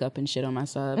putting makeup and shit on my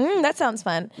sub. That sounds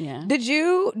fun. Yeah. Do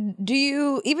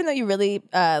you, even though you really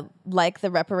like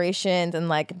the reparations and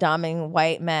like doming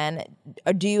white men,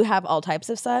 do you have all types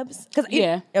of subs?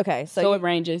 Yeah. Okay. So it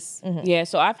ranges. Mm-hmm. Yeah.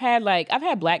 So I've had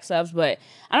black subs, but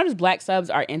I notice black subs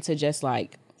are into just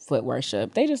like foot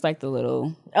worship. They just like the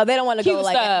little they don't want to go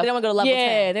stuff. They don't want to go to level 10.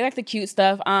 Yeah, they like the cute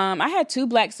stuff. I had 2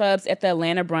 black subs at the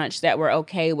Atlanta brunch that were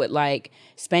okay with like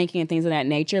spanking and things of that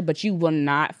nature, but you will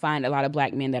not find a lot of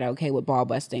black men that are okay with ball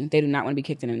busting. They do not want to be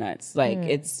kicked in the nuts. Like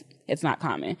it's not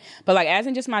common. But like as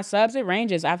in just my subs, it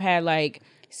ranges. I've had like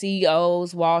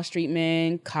CEOs, Wall Street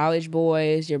men, college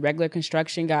boys, your regular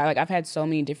construction guy. Like I've had so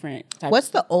many different types. What's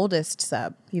the oldest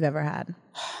sub you've ever had?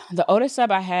 The oldest sub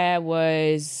I had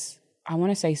was, I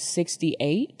want to say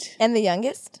 68. And the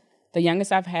youngest? The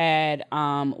youngest I've had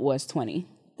was 20.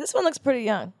 This one looks pretty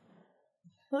young.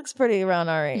 Looks pretty around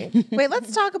our age. Wait,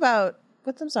 let's talk about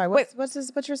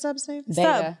what's your sub's name? Beta.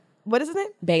 Sub. What is his name?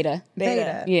 Beta.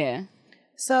 Yeah.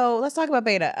 So let's talk about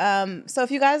beta. So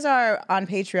if you guys are on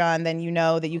Patreon, then you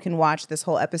know that you can watch this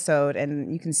whole episode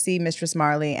and you can see Mistress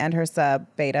Marley and her sub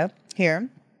beta here.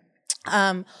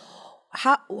 How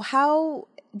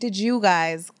did you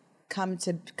guys come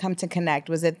to connect?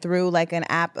 Was it through like an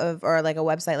app or like a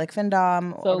website like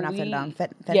FinDom or not FinDom,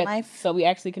 FetLife? Yeah, so we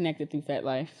actually connected through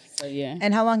FetLife. So yeah.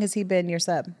 And how long has he been your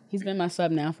sub? He's been my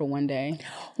sub now for 1 day.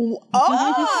 Oh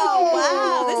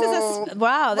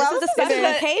wow! This is a special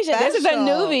occasion. This is a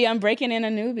newbie. I'm breaking in a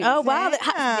newbie. Oh wow!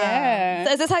 Yeah.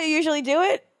 So is this how you usually do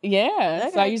it? Yeah.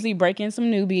 Okay. So I usually break in some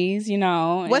newbies, you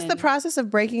know. What's the process of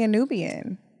breaking a newbie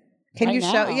in? Can right you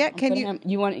now, show? Yeah. Can you?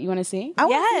 You want to see? I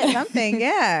want to see something.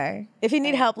 Yeah. If you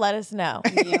need help, let us know.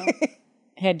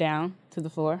 Head down to the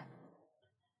floor.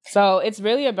 So it's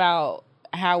really about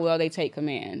how well they take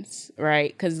commands,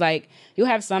 right? Because like you'll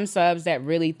have some subs that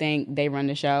really think they run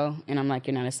the show, and I'm like,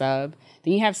 you're not a sub.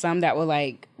 Then you have some that will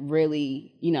like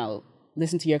really, you know,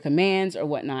 listen to your commands or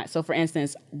whatnot. So for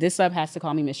instance, this sub has to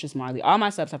call me Mistress Marley. All my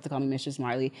subs have to call me Mistress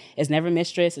Marley. It's never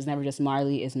Mistress. It's never just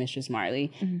Marley. It's Mistress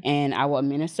Marley. Mm-hmm. And I will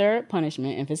administer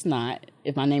punishment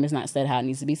if my name is not said how it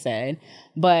needs to be said.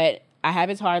 But I have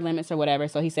his hard limits or whatever.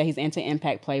 So he said he's into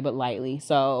impact play, but lightly.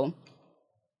 So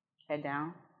head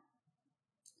down.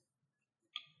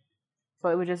 So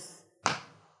it would just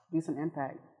be some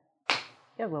impact.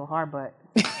 He has a little hard butt.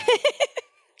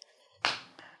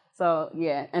 So,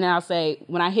 yeah. And then I'll say,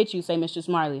 when I hit you, say Mistress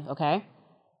Marley, okay?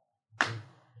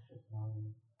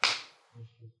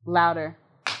 Louder.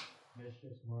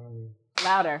 Mistress Marley.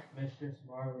 Louder. Mistress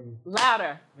Marley.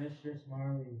 Louder. Mistress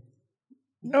Marley.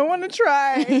 I want to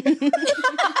try.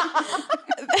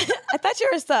 I thought you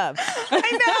were a sub. I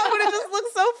know, but it just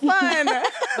looks so fun.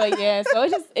 But yeah, so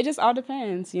it just all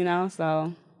depends, you know,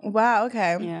 so. Wow,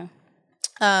 okay. Yeah.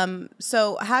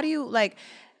 So how do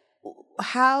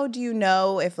you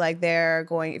know if like if you're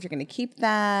going to keep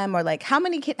them, or like how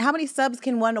many subs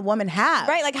can one woman have?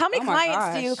 Right, like how many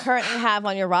clients do you currently have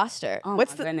on your roster? Oh my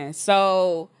goodness.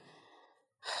 So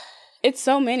it's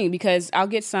so many, because I'll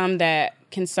get some that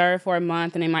can serve for a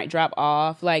month and they might drop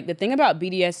off. Like the thing about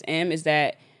BDSM is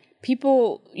that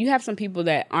you have some people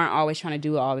that aren't always trying to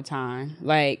do it all the time.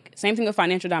 Like same thing with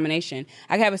financial domination.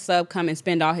 I could have a sub come and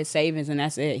spend all his savings and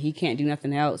that's it. He can't do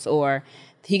nothing else, or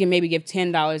he can maybe give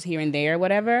 $10 here and there,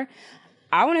 whatever.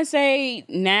 I want to say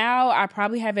now I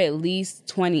probably have at least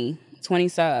 20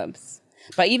 subs.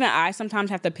 But even I sometimes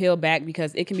have to peel back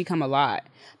because it can become a lot.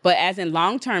 But as in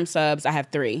long-term subs, I have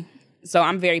 3. So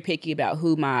I'm very picky about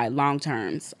who my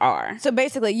long-terms are. So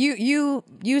basically, you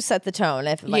set the tone.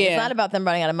 If it's not about them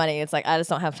running out of money, it's like, I just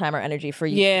don't have time or energy for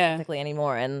you specifically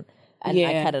anymore, and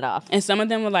I cut it off. And some of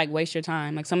them will like waste your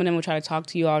time. Like some of them will try to talk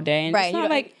to you all day, and right, it's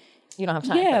not like. You don't have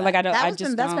time. Yeah, for that. like I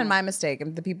don't. That's been my mistake.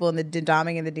 The people in the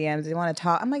doming in the DMs, they want to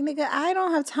talk. I'm like, nigga, I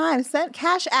don't have time. Send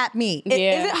cash at me. Is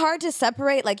it hard to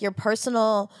separate like your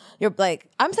personal? You're like,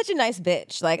 I'm such a nice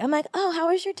bitch. Like I'm like, oh,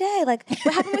 how was your day? Like,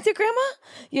 what happened with your grandma?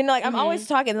 You know, like I'm always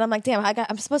talking, and I'm like, damn,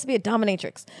 I'm supposed to be a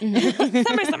dominatrix.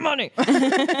 Send me some money.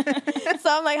 So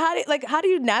I'm like, how do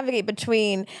you navigate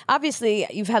between? Obviously,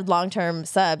 you've had long-term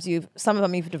subs. Some of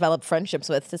them you've developed friendships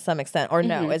with to some extent, or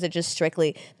no? Is it just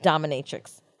strictly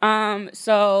dominatrix?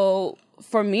 So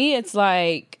for me, it's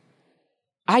like,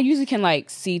 I usually can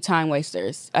like see time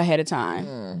wasters ahead of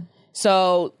time.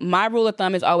 So my rule of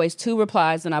thumb is always 2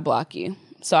 replies and I block you.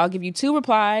 So I'll give you 2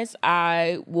 replies.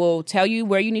 I will tell you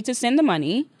where you need to send the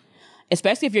money,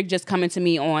 especially if you're just coming to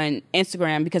me on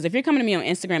Instagram, because if you're coming to me on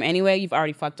Instagram anyway, you've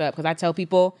already fucked up. Because I tell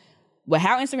people, well,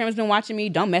 how Instagram has been watching me,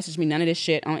 don't message me none of this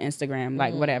shit on Instagram,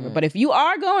 like whatever. But if you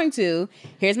are going to,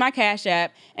 here's my Cash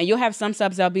App, and you'll have some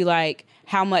subs that'll be like,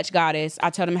 how much, goddess? I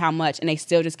tell them how much, and they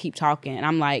still just keep talking. And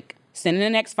I'm like, send in the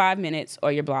next 5 minutes or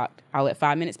you're blocked. I'll let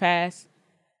 5 minutes pass,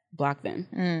 block them.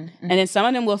 And then some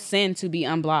of them will send to be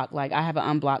unblocked. Like I have an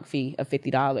unblock fee of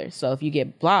 $50. So if you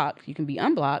get blocked, you can be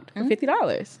unblocked for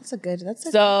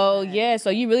 $50. So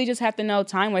you really just have to know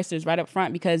time wasters right up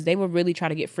front, because they will really try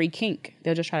to get free kink.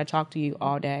 They'll just try to talk to you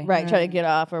all day. Right, try to get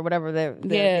off or whatever they're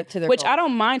get to their which goal. I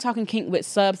don't mind talking kink with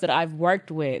subs that I've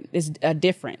worked with. It's a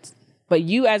difference. But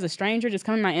you as a stranger just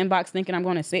come in my inbox thinking I'm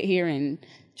going to sit here and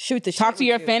shoot the talk to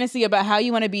your fantasy about how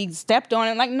you want to be stepped on,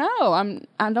 and like, no,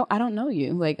 I don't know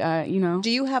you. Like, you know.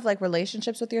 Do you have like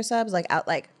relationships with your subs? Like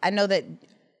I know that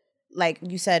like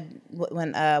you said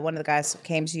when one of the guys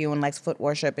came to you and likes foot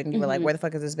worship and you were like, where the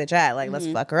fuck is this bitch at? Like, let's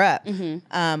fuck her up.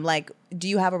 Like, do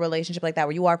you have a relationship like that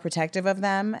where you are protective of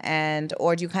them,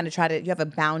 or do you kind of you have a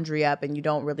boundary up and you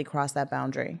don't really cross that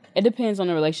boundary? It depends on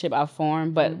the relationship I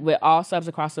form, but with all subs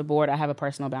across the board, I have a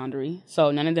personal boundary.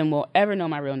 So none of them will ever know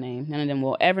my real name. None of them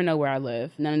will ever know where I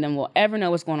live. None of them will ever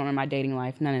know what's going on in my dating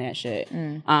life. None of that shit.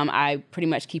 I pretty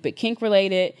much keep it kink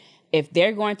related. If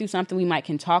they're going through something, we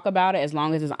can talk about it as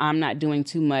long as I'm not doing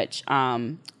too much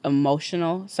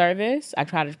emotional service. I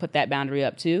try to put that boundary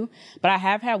up too. But I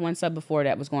have had one sub before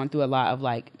that was going through a lot of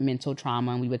like mental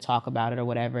trauma, and we would talk about it or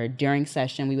whatever. During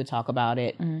session, we would talk about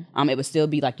it. It would still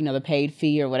be like, the paid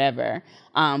fee or whatever.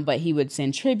 But he would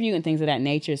send tribute and things of that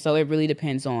nature. So it really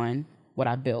depends on what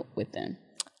I built with them.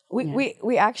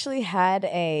 We actually had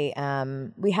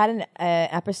an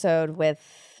episode with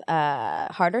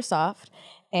Hard or Soft,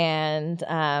 and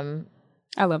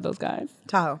I love those guys.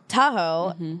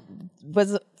 Tahoe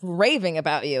was raving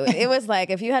about you. It was like,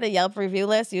 if you had a Yelp review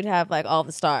list, you'd have like all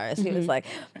the stars. He was like,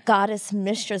 Goddess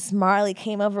Mistress Marley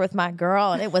came over with my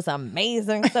girl and it was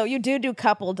amazing. So you do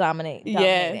couple dominating.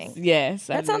 Yes.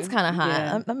 That sounds kind of hot.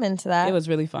 Yeah. I'm into that. It was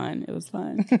really fun.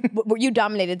 Were you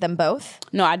dominated them both?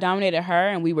 No, I dominated her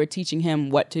and we were teaching him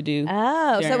what to do.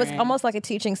 Oh, so it was almost like a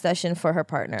teaching session for her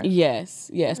partner. Yes.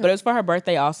 But it was for her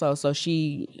birthday also, so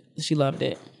she loved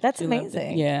it. That's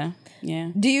amazing. Yeah.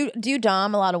 Do you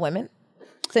dom a lot of women?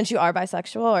 Since you are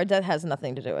bisexual, or that has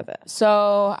nothing to do with it?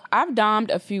 So I've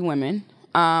dommed a few women.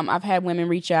 I've had women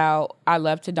reach out. I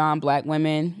love to dom Black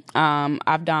women.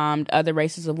 I've dommed other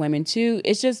races of women too.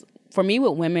 It's just, for me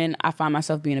with women, I find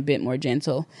myself being a bit more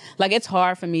gentle. Like, it's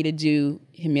hard for me to do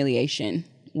humiliation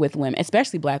with women,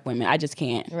 especially Black women. I just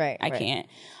can't. I can't.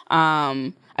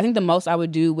 I think the most I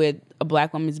would do with a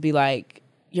Black woman is be like,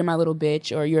 you're my little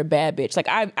bitch, or you're a bad bitch. Like,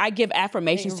 I give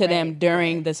affirmations to them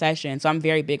during the session, so I'm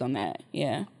very big on that.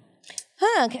 Yeah.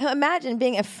 Can you imagine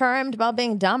being affirmed while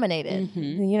being dominated?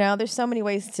 There's so many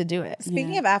ways to do it.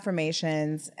 Speaking of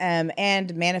affirmations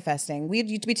and manifesting,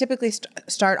 we typically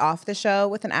start off the show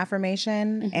with an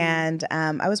affirmation. And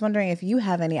I was wondering if you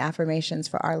have any affirmations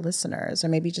for our listeners, or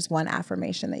maybe just one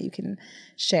affirmation that you can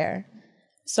share.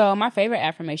 So my favorite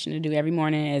affirmation to do every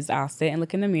morning is I'll sit and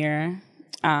look in the mirror.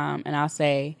 And I'll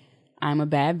say, I'm a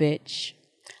bad bitch.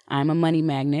 I'm a money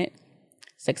magnet.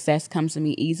 Success comes to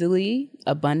me easily.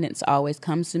 Abundance always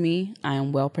comes to me. I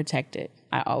am well protected.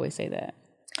 I always say that.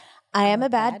 I am a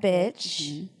bad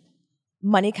bitch.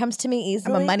 Money comes to me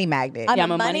easily. I'm a money magnet.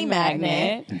 I'm a money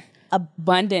magnet.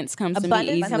 Abundance comes to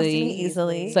me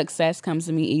easily. Success comes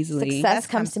to me easily. Success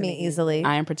comes to me easily.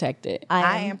 I am protected.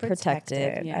 I am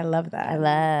protected. Yeah. I love that. I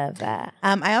love that.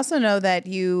 I also know that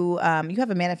you have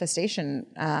a manifestation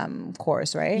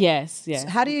course, right? Yes. So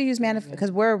how do you use because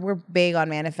we're big on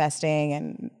manifesting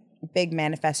and big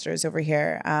manifestors over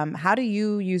here. How do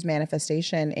you use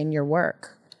manifestation in your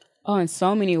work? Oh, in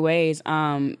so many ways.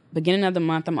 Beginning of the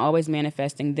month, I'm always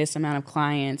manifesting this amount of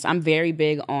clients. I'm very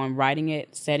big on writing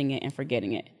it, setting it, and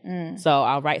forgetting it. So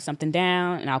I'll write something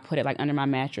down and I'll put it like under my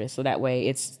mattress. So that way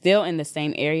it's still in the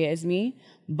same area as me,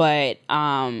 but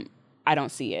I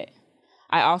don't see it.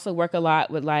 I also work a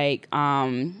lot with like,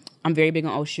 I'm very big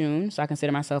on Oshun. So I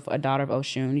consider myself a daughter of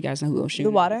Oshun. You guys know who Oshun is? The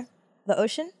water? The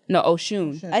ocean? No,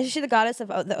 Oshun. Is she the goddess of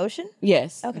the ocean?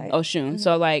 Yes. Okay. Oshun.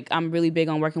 So like, I'm really big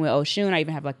on working with Oshun. I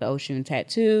even have like the Oshun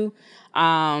tattoo.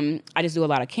 I just do a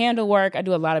lot of candle work. I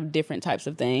do a lot of different types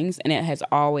of things, and it has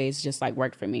always just like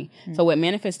worked for me. So with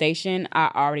manifestation, I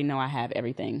already know I have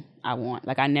everything I want.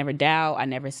 Like, I never doubt. I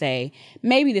never say,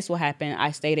 maybe this will happen.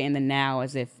 I state it in the now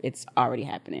as if it's already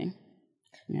happening.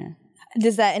 Yeah.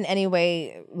 Does that in any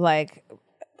way like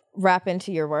wrap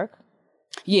into your work?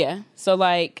 Yeah. So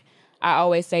like, I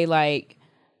always say like,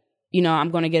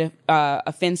 I'm going to get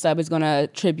a fin sub is going to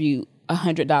tribute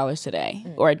 $100 today,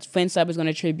 or a fin sub is going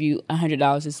to tribute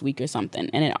 $100 this week or something,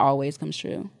 and it always comes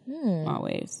true.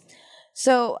 Always.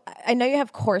 So I know you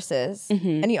have courses,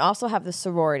 and you also have the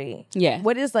sorority. Yeah.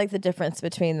 What is like the difference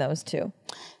between those two?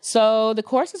 So the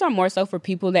courses are more so for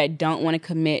people that don't want to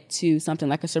commit to something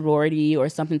like a sorority or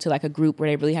something to like a group where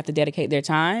they really have to dedicate their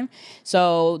time.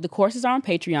 So the courses are on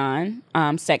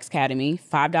Patreon, Sex Academy,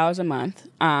 $5 a month.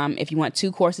 If you want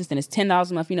 2 courses, then it's $10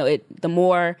 a month. The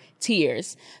more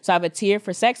tiers. So I have a tier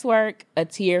for sex work, a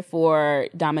tier for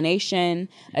domination,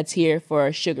 a tier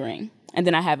for sugaring. And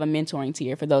then I have a mentoring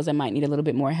tier for those that might need a little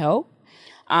bit more help.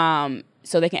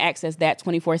 So they can access that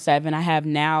 24/7. I have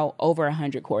now over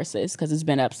 100 courses because it's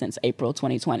been up since April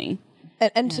 2020.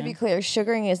 And to be clear,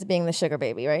 sugaring is being the sugar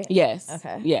baby, right? Yes.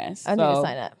 Okay. Yes. I need to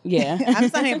sign up. Yeah. I'm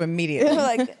signing up immediately.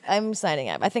 Like I'm signing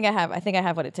up. I think I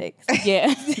have what it takes.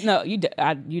 Yeah. No, you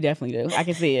definitely do. I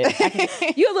can see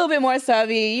it. You a little bit more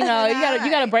subby. You know, you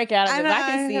gotta break out of it. I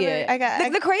can see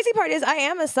it. The crazy part is I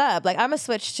am a sub. Like I'm a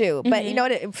switch too. But you know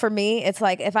what? For me, it's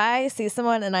like if I see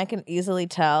someone and I can easily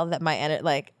tell that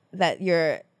that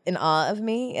you're in awe of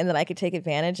me and that I could take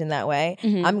advantage in that way,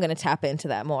 I'm gonna tap into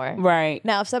that more. Right.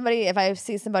 Now, if I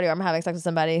see somebody or I'm having sex with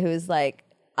somebody who's like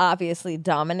obviously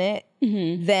dominant,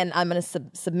 then I'm gonna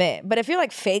submit. But if you're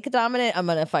like fake dominant, I'm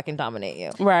gonna fucking dominate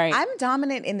you. Right. I'm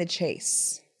dominant in the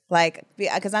chase. Like,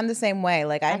 because I'm the same way.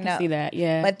 Like, I know. can see that,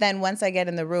 yeah. But then once I get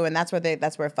in the room, and that's where it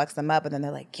fucks them up, and then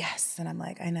they're like, yes, and I'm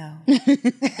like, I know.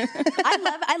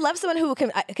 I love someone who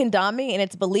can dom me and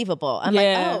it's believable. I'm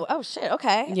like, oh shit,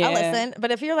 okay, I'll listen.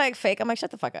 But if you're like fake, I'm like,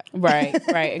 shut the fuck up. Right,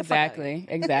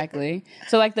 exactly.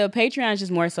 So like the Patreon is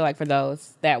just more so like for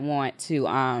those that want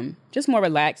to just more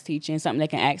relaxed teaching, something they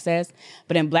can access.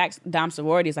 But in Black Dom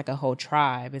sorority, it's like a whole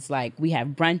tribe. It's like we have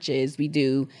brunches, we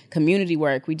do community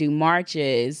work, we do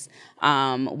marches,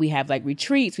 we have like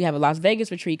retreats. We have a Las Vegas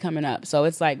retreat coming up. So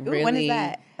it's like really. When is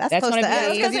that? That's close gonna to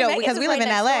us be, because we live in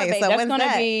LA. So that's when's gonna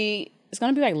that? It's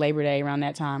gonna be like Labor Day around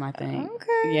that time, I think.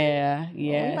 Okay. Yeah.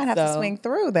 Well, we might have to swing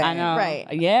through then. I know.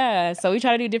 Right. Yeah. So we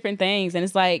try to do different things, and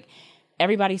it's like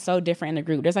everybody's so different in the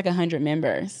group. There's like 100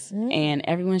 members, and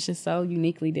everyone's just so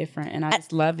uniquely different, and I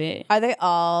just love it. Are they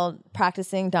all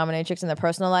practicing dominatrix in their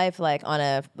personal life, like on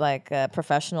a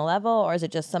professional level, or is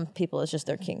it just some people it's just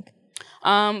their kink?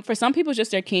 For some people, it's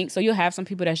just their kink. So you'll have some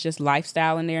people that's just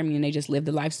lifestyle in there. I mean, they just live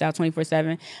the lifestyle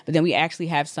 24/7. But then we actually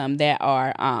have some that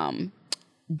are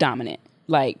dominant,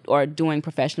 like, or doing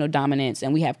professional dominance.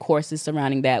 And we have courses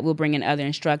surrounding that. We'll bring in other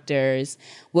instructors.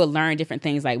 We'll learn different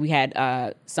things. Like we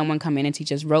had someone come in and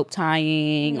teach us rope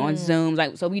tying on Zoom.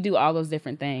 Like, so we do all those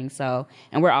different things. So,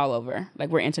 and we're all over. Like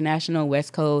we're international,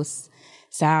 West Coast,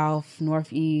 South,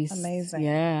 Northeast. Amazing.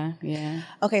 Yeah.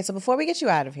 Okay, so before we get you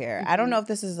out of here, I don't know if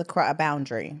this is a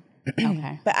boundary.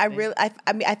 Okay. But I mean,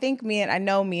 I think me and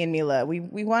Milah,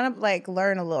 we want to like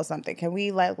learn a little something. Can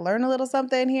we like learn a little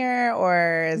something here,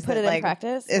 or is Put it like, in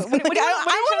practice? I want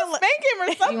to spank him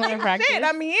or something. You want to practice? Shit,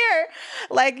 I'm here.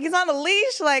 Like he's on a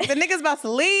leash. Like the nigga's about to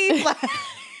leave. Like,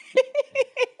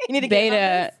 You need to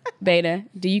get Beta.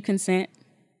 Do you consent?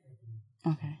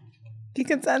 Okay. he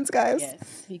consents, guys.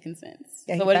 Yes, he consents.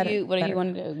 Yeah, so he what better, do you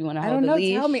want to do? You want to I hold don't the know.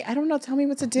 leash? Tell me. I don't know. Tell me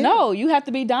what to do. No, you have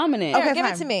to be dominant. Okay, give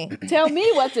fine. it to me. Tell me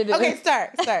what to do. Okay,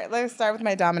 start. Let's start with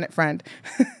my dominant friend.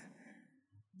 Okay,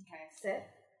 sit.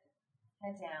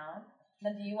 Head down.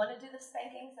 Now, do you want to do the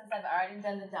spanking since I've already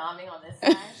done the doming on this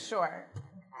side? Sure.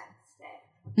 Okay,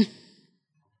 stay.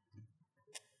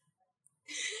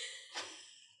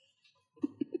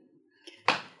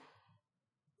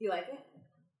 Do you like it?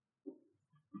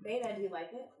 Beta, do you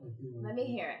like it? Let me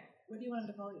hear it. What do you want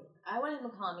him to call you? I want him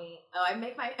to call me. Oh, I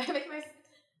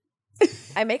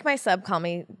make my sub call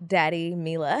me Daddy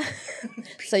Milah.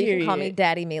 So you can call me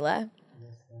Daddy Milah.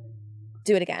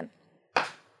 Do it again. Do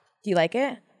you like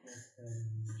it?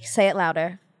 Say it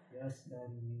louder. Yes,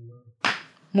 Daddy Milah.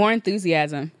 More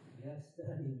enthusiasm. Yes,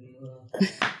 Daddy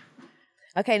Milah.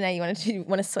 Okay, now you want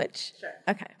to switch? Sure.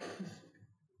 Okay.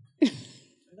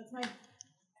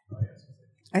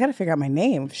 I gotta figure out my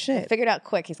name. Shit. Figure it out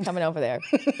quick. He's coming over there.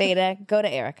 Beta, go to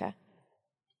Erica.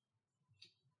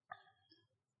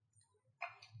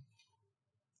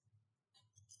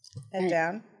 Head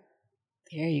down.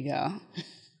 There you go.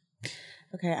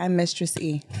 Okay, I'm Mistress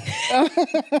E.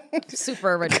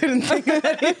 Super original. Couldn't think of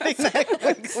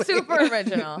anything. Super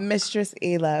original. Mistress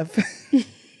E Love.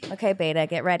 Okay, Beta,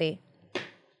 get ready.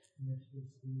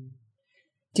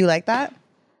 Do you like that?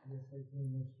 Yes, I do,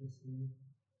 Mistress E.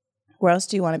 Where else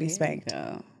do you want to be spanked?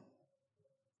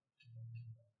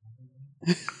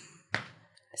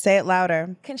 Say it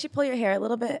louder. Can she pull your hair a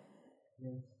little bit?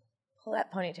 Yes. Pull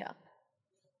that ponytail.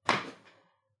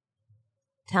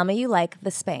 Tell me you like the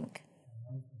spank.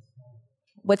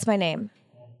 What's my name?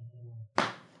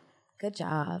 Good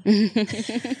job.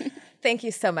 Thank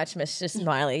you so much, Mistress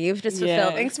Marley. You've just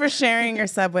fulfilled. Thanks for sharing your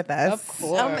sub with us. Of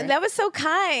course. That was so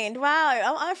kind. Wow,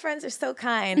 all our friends are so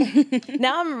kind.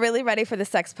 Now I'm really ready for the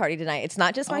sex party tonight. It's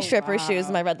not just my stripper shoes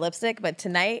and my red lipstick, but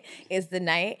tonight is the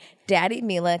night Daddy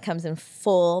Milah comes in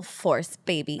full force,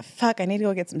 baby. Fuck, I need to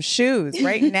go get some shoes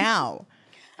right now.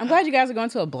 I'm glad you guys are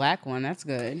going to a black one. That's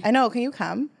good. I know. Can you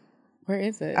come? Where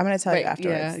is it? I'm gonna tell you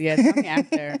afterwards. Yeah, tell me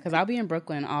after, because I'll be in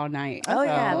Brooklyn all night. Oh,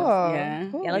 yeah.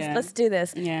 Cool. Yeah, let's do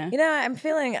this. Yeah. You know, I'm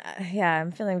feeling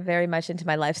very much into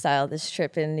my lifestyle this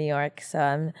trip in New York,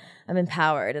 so I'm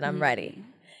empowered and I'm ready.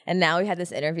 And now we had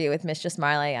this interview with Mistress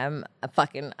Marley. I'm a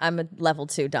level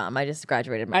 2 dom. I just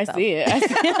graduated myself. I see it.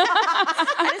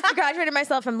 I just graduated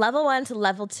myself from level 1 to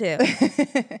level 2.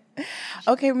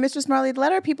 Okay, Mistress Marley,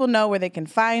 let our people know where they can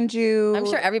find you. I'm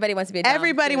sure everybody wants to be a dom.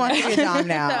 Everybody wants to be a dom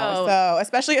now. so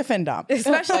especially a fin dom.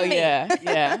 Especially me.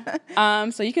 Yeah.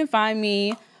 So you can find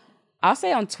me, I'll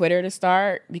say on Twitter to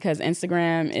start, because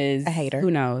Instagram is a hater. Who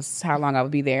knows how long I will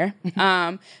be there.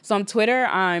 So on Twitter,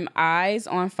 I'm Eyes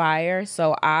on Fire.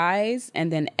 So Eyes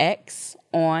and then X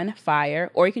on Fire.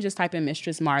 Or you can just type in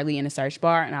Mistress Marley in the search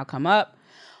bar and I'll come up.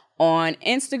 On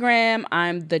Instagram,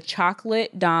 I'm the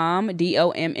Chocolate Dom,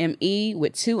 DOMME,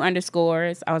 with 2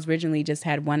 underscores. I was originally just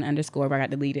had 1 underscore, but I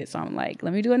got deleted. So I'm like,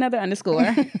 let me do another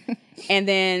underscore. And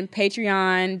then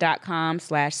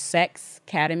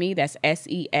patreon.com/sexcademy. That's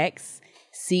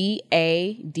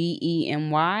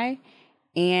SEXCADEMY.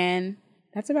 And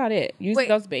that's about it. Use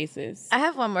those bases. I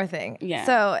have one more thing. Yeah.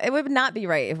 So it would not be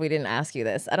right if we didn't ask you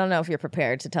this. I don't know if you're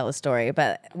prepared to tell a story,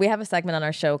 but we have a segment on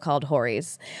our show called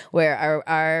Horries, where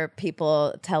our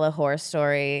people tell a horror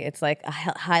story. It's like a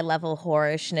high-level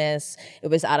horrorishness. It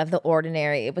was out of the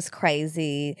ordinary. It was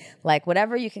crazy. Like,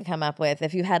 whatever you can come up with.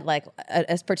 If you had, like,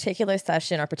 a particular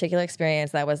session or particular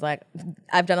experience that was like,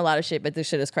 I've done a lot of shit, but this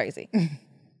shit is crazy. Oh,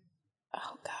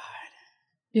 God.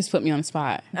 You just put me on the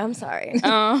spot. I'm sorry.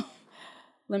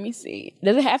 Let me see.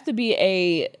 Does it have to be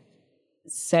a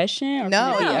session? Or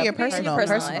No, can it it be can be a a personal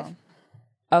life.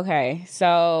 Okay,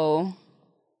 so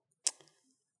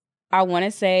I want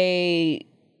to say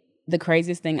the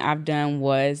craziest thing I've done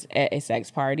was at a sex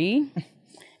party.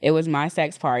 It was my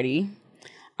sex party.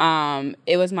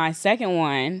 It was my second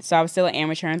one, so I was still an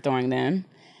amateur in throwing them.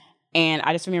 And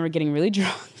I just remember getting really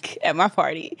drunk at my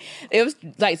party. It was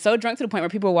like so drunk to the point where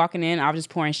people were walking in. I was just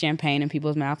pouring champagne in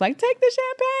people's mouth, like, take the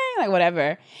champagne, like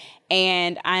whatever.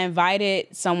 And I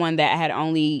invited someone that I had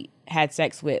only had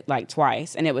sex with like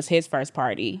twice. And it was his first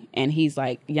party. And he's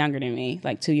like younger than me,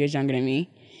 like 2 years younger than me.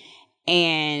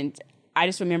 And I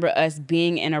just remember us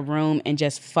being in a room and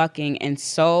just fucking and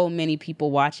so many people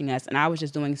watching us. And I was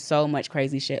just doing so much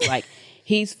crazy shit. Like,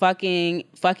 he's fucking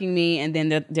me, and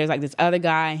then there's like this other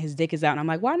guy, and his dick is out, and I'm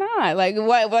like, why not? Like,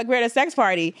 what? Like, we're at a sex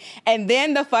party, and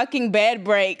then the fucking bed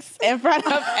breaks in front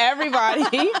of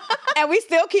everybody, and we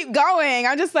still keep going.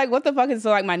 I'm just like, what the fuck is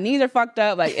so? Like, my knees are fucked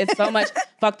up. Like, it's so much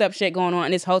fucked up shit going on,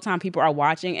 and this whole time people are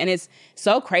watching, and it's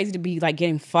so crazy to be like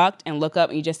getting fucked and look up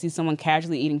and you just see someone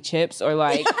casually eating chips or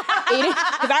like eating,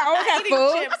 because I always have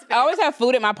food. I always have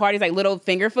food at my parties, like little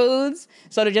finger foods.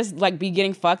 So to just like be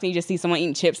getting fucked and you just see someone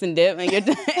eating chips and dip, and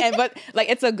but like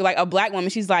it's a black woman,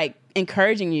 she's like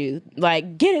encouraging you,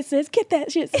 like, get it, sis, get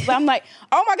that shit. So I'm like,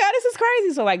 oh my God, this is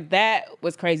crazy. So like that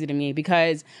was crazy to me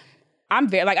because I'm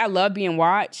very like, I love being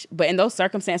watched, but in those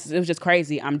circumstances it was just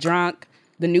crazy. I'm drunk,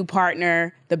 the new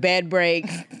partner, the bed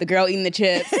breaks, the girl eating the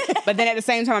chips, but then at the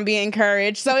same time I'm being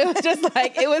encouraged. So it was just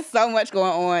like, it was so much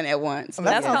going on at once.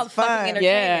 That's called fucking entertainment.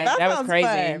 Yeah, that was crazy.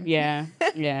 Fun.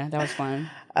 Yeah, that was fun.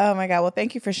 Oh my God. Well,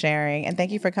 thank you for sharing and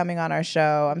thank you for coming on our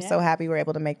show. I'm so happy we're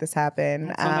able to make this happen.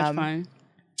 So much fun.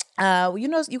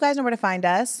 You guys know where to find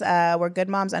us. We're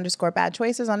goodmoms_bad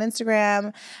choices on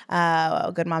Instagram.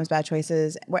 Good Moms Bad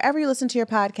Choices. Wherever you listen to your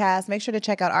podcast, make sure to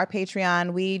check out our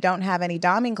Patreon. We don't have any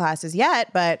doming classes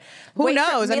yet, but who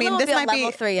knows? I mean, this might be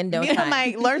level 3 in no time.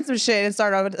 Might learn some shit and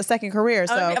start a second career.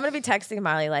 So I'm gonna be texting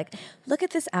Marley like, look at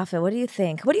this outfit. What do you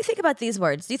think? What do you think about these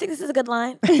words? Do you think this is a good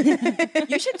line?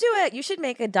 You should do it. You should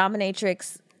make a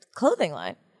Dominatrix clothing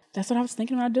line. That's what I was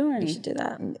thinking about doing. You should do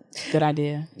that. Good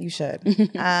idea. You should.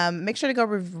 Make sure to go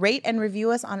rate and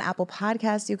review us on Apple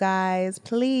Podcasts, you guys.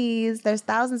 Please. There's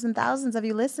thousands and thousands of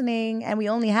you listening, and we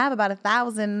only have about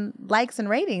 1,000 likes and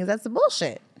ratings. That's the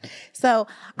bullshit. So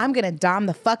I'm going to dom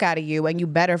the fuck out of you, and you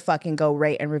better fucking go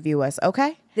rate and review us,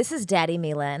 okay? This is Daddy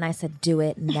Milah, and I said, do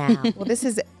it now. Well, this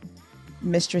is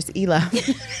Mistress E Love.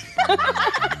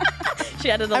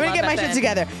 She added a I'm lot going to get my at the shit end.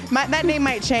 together. That name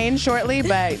might change shortly,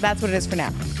 but that's what it is for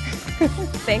now.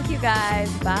 Thank you, guys.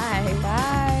 Bye.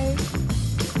 Bye.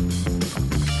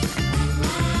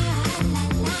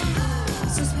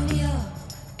 Suspirió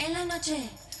en la noche,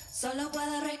 solo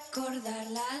puedo recordar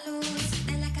la luz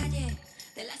de la calle,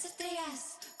 de las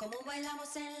estrellas, como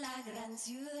bailamos en la gran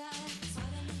ciudad.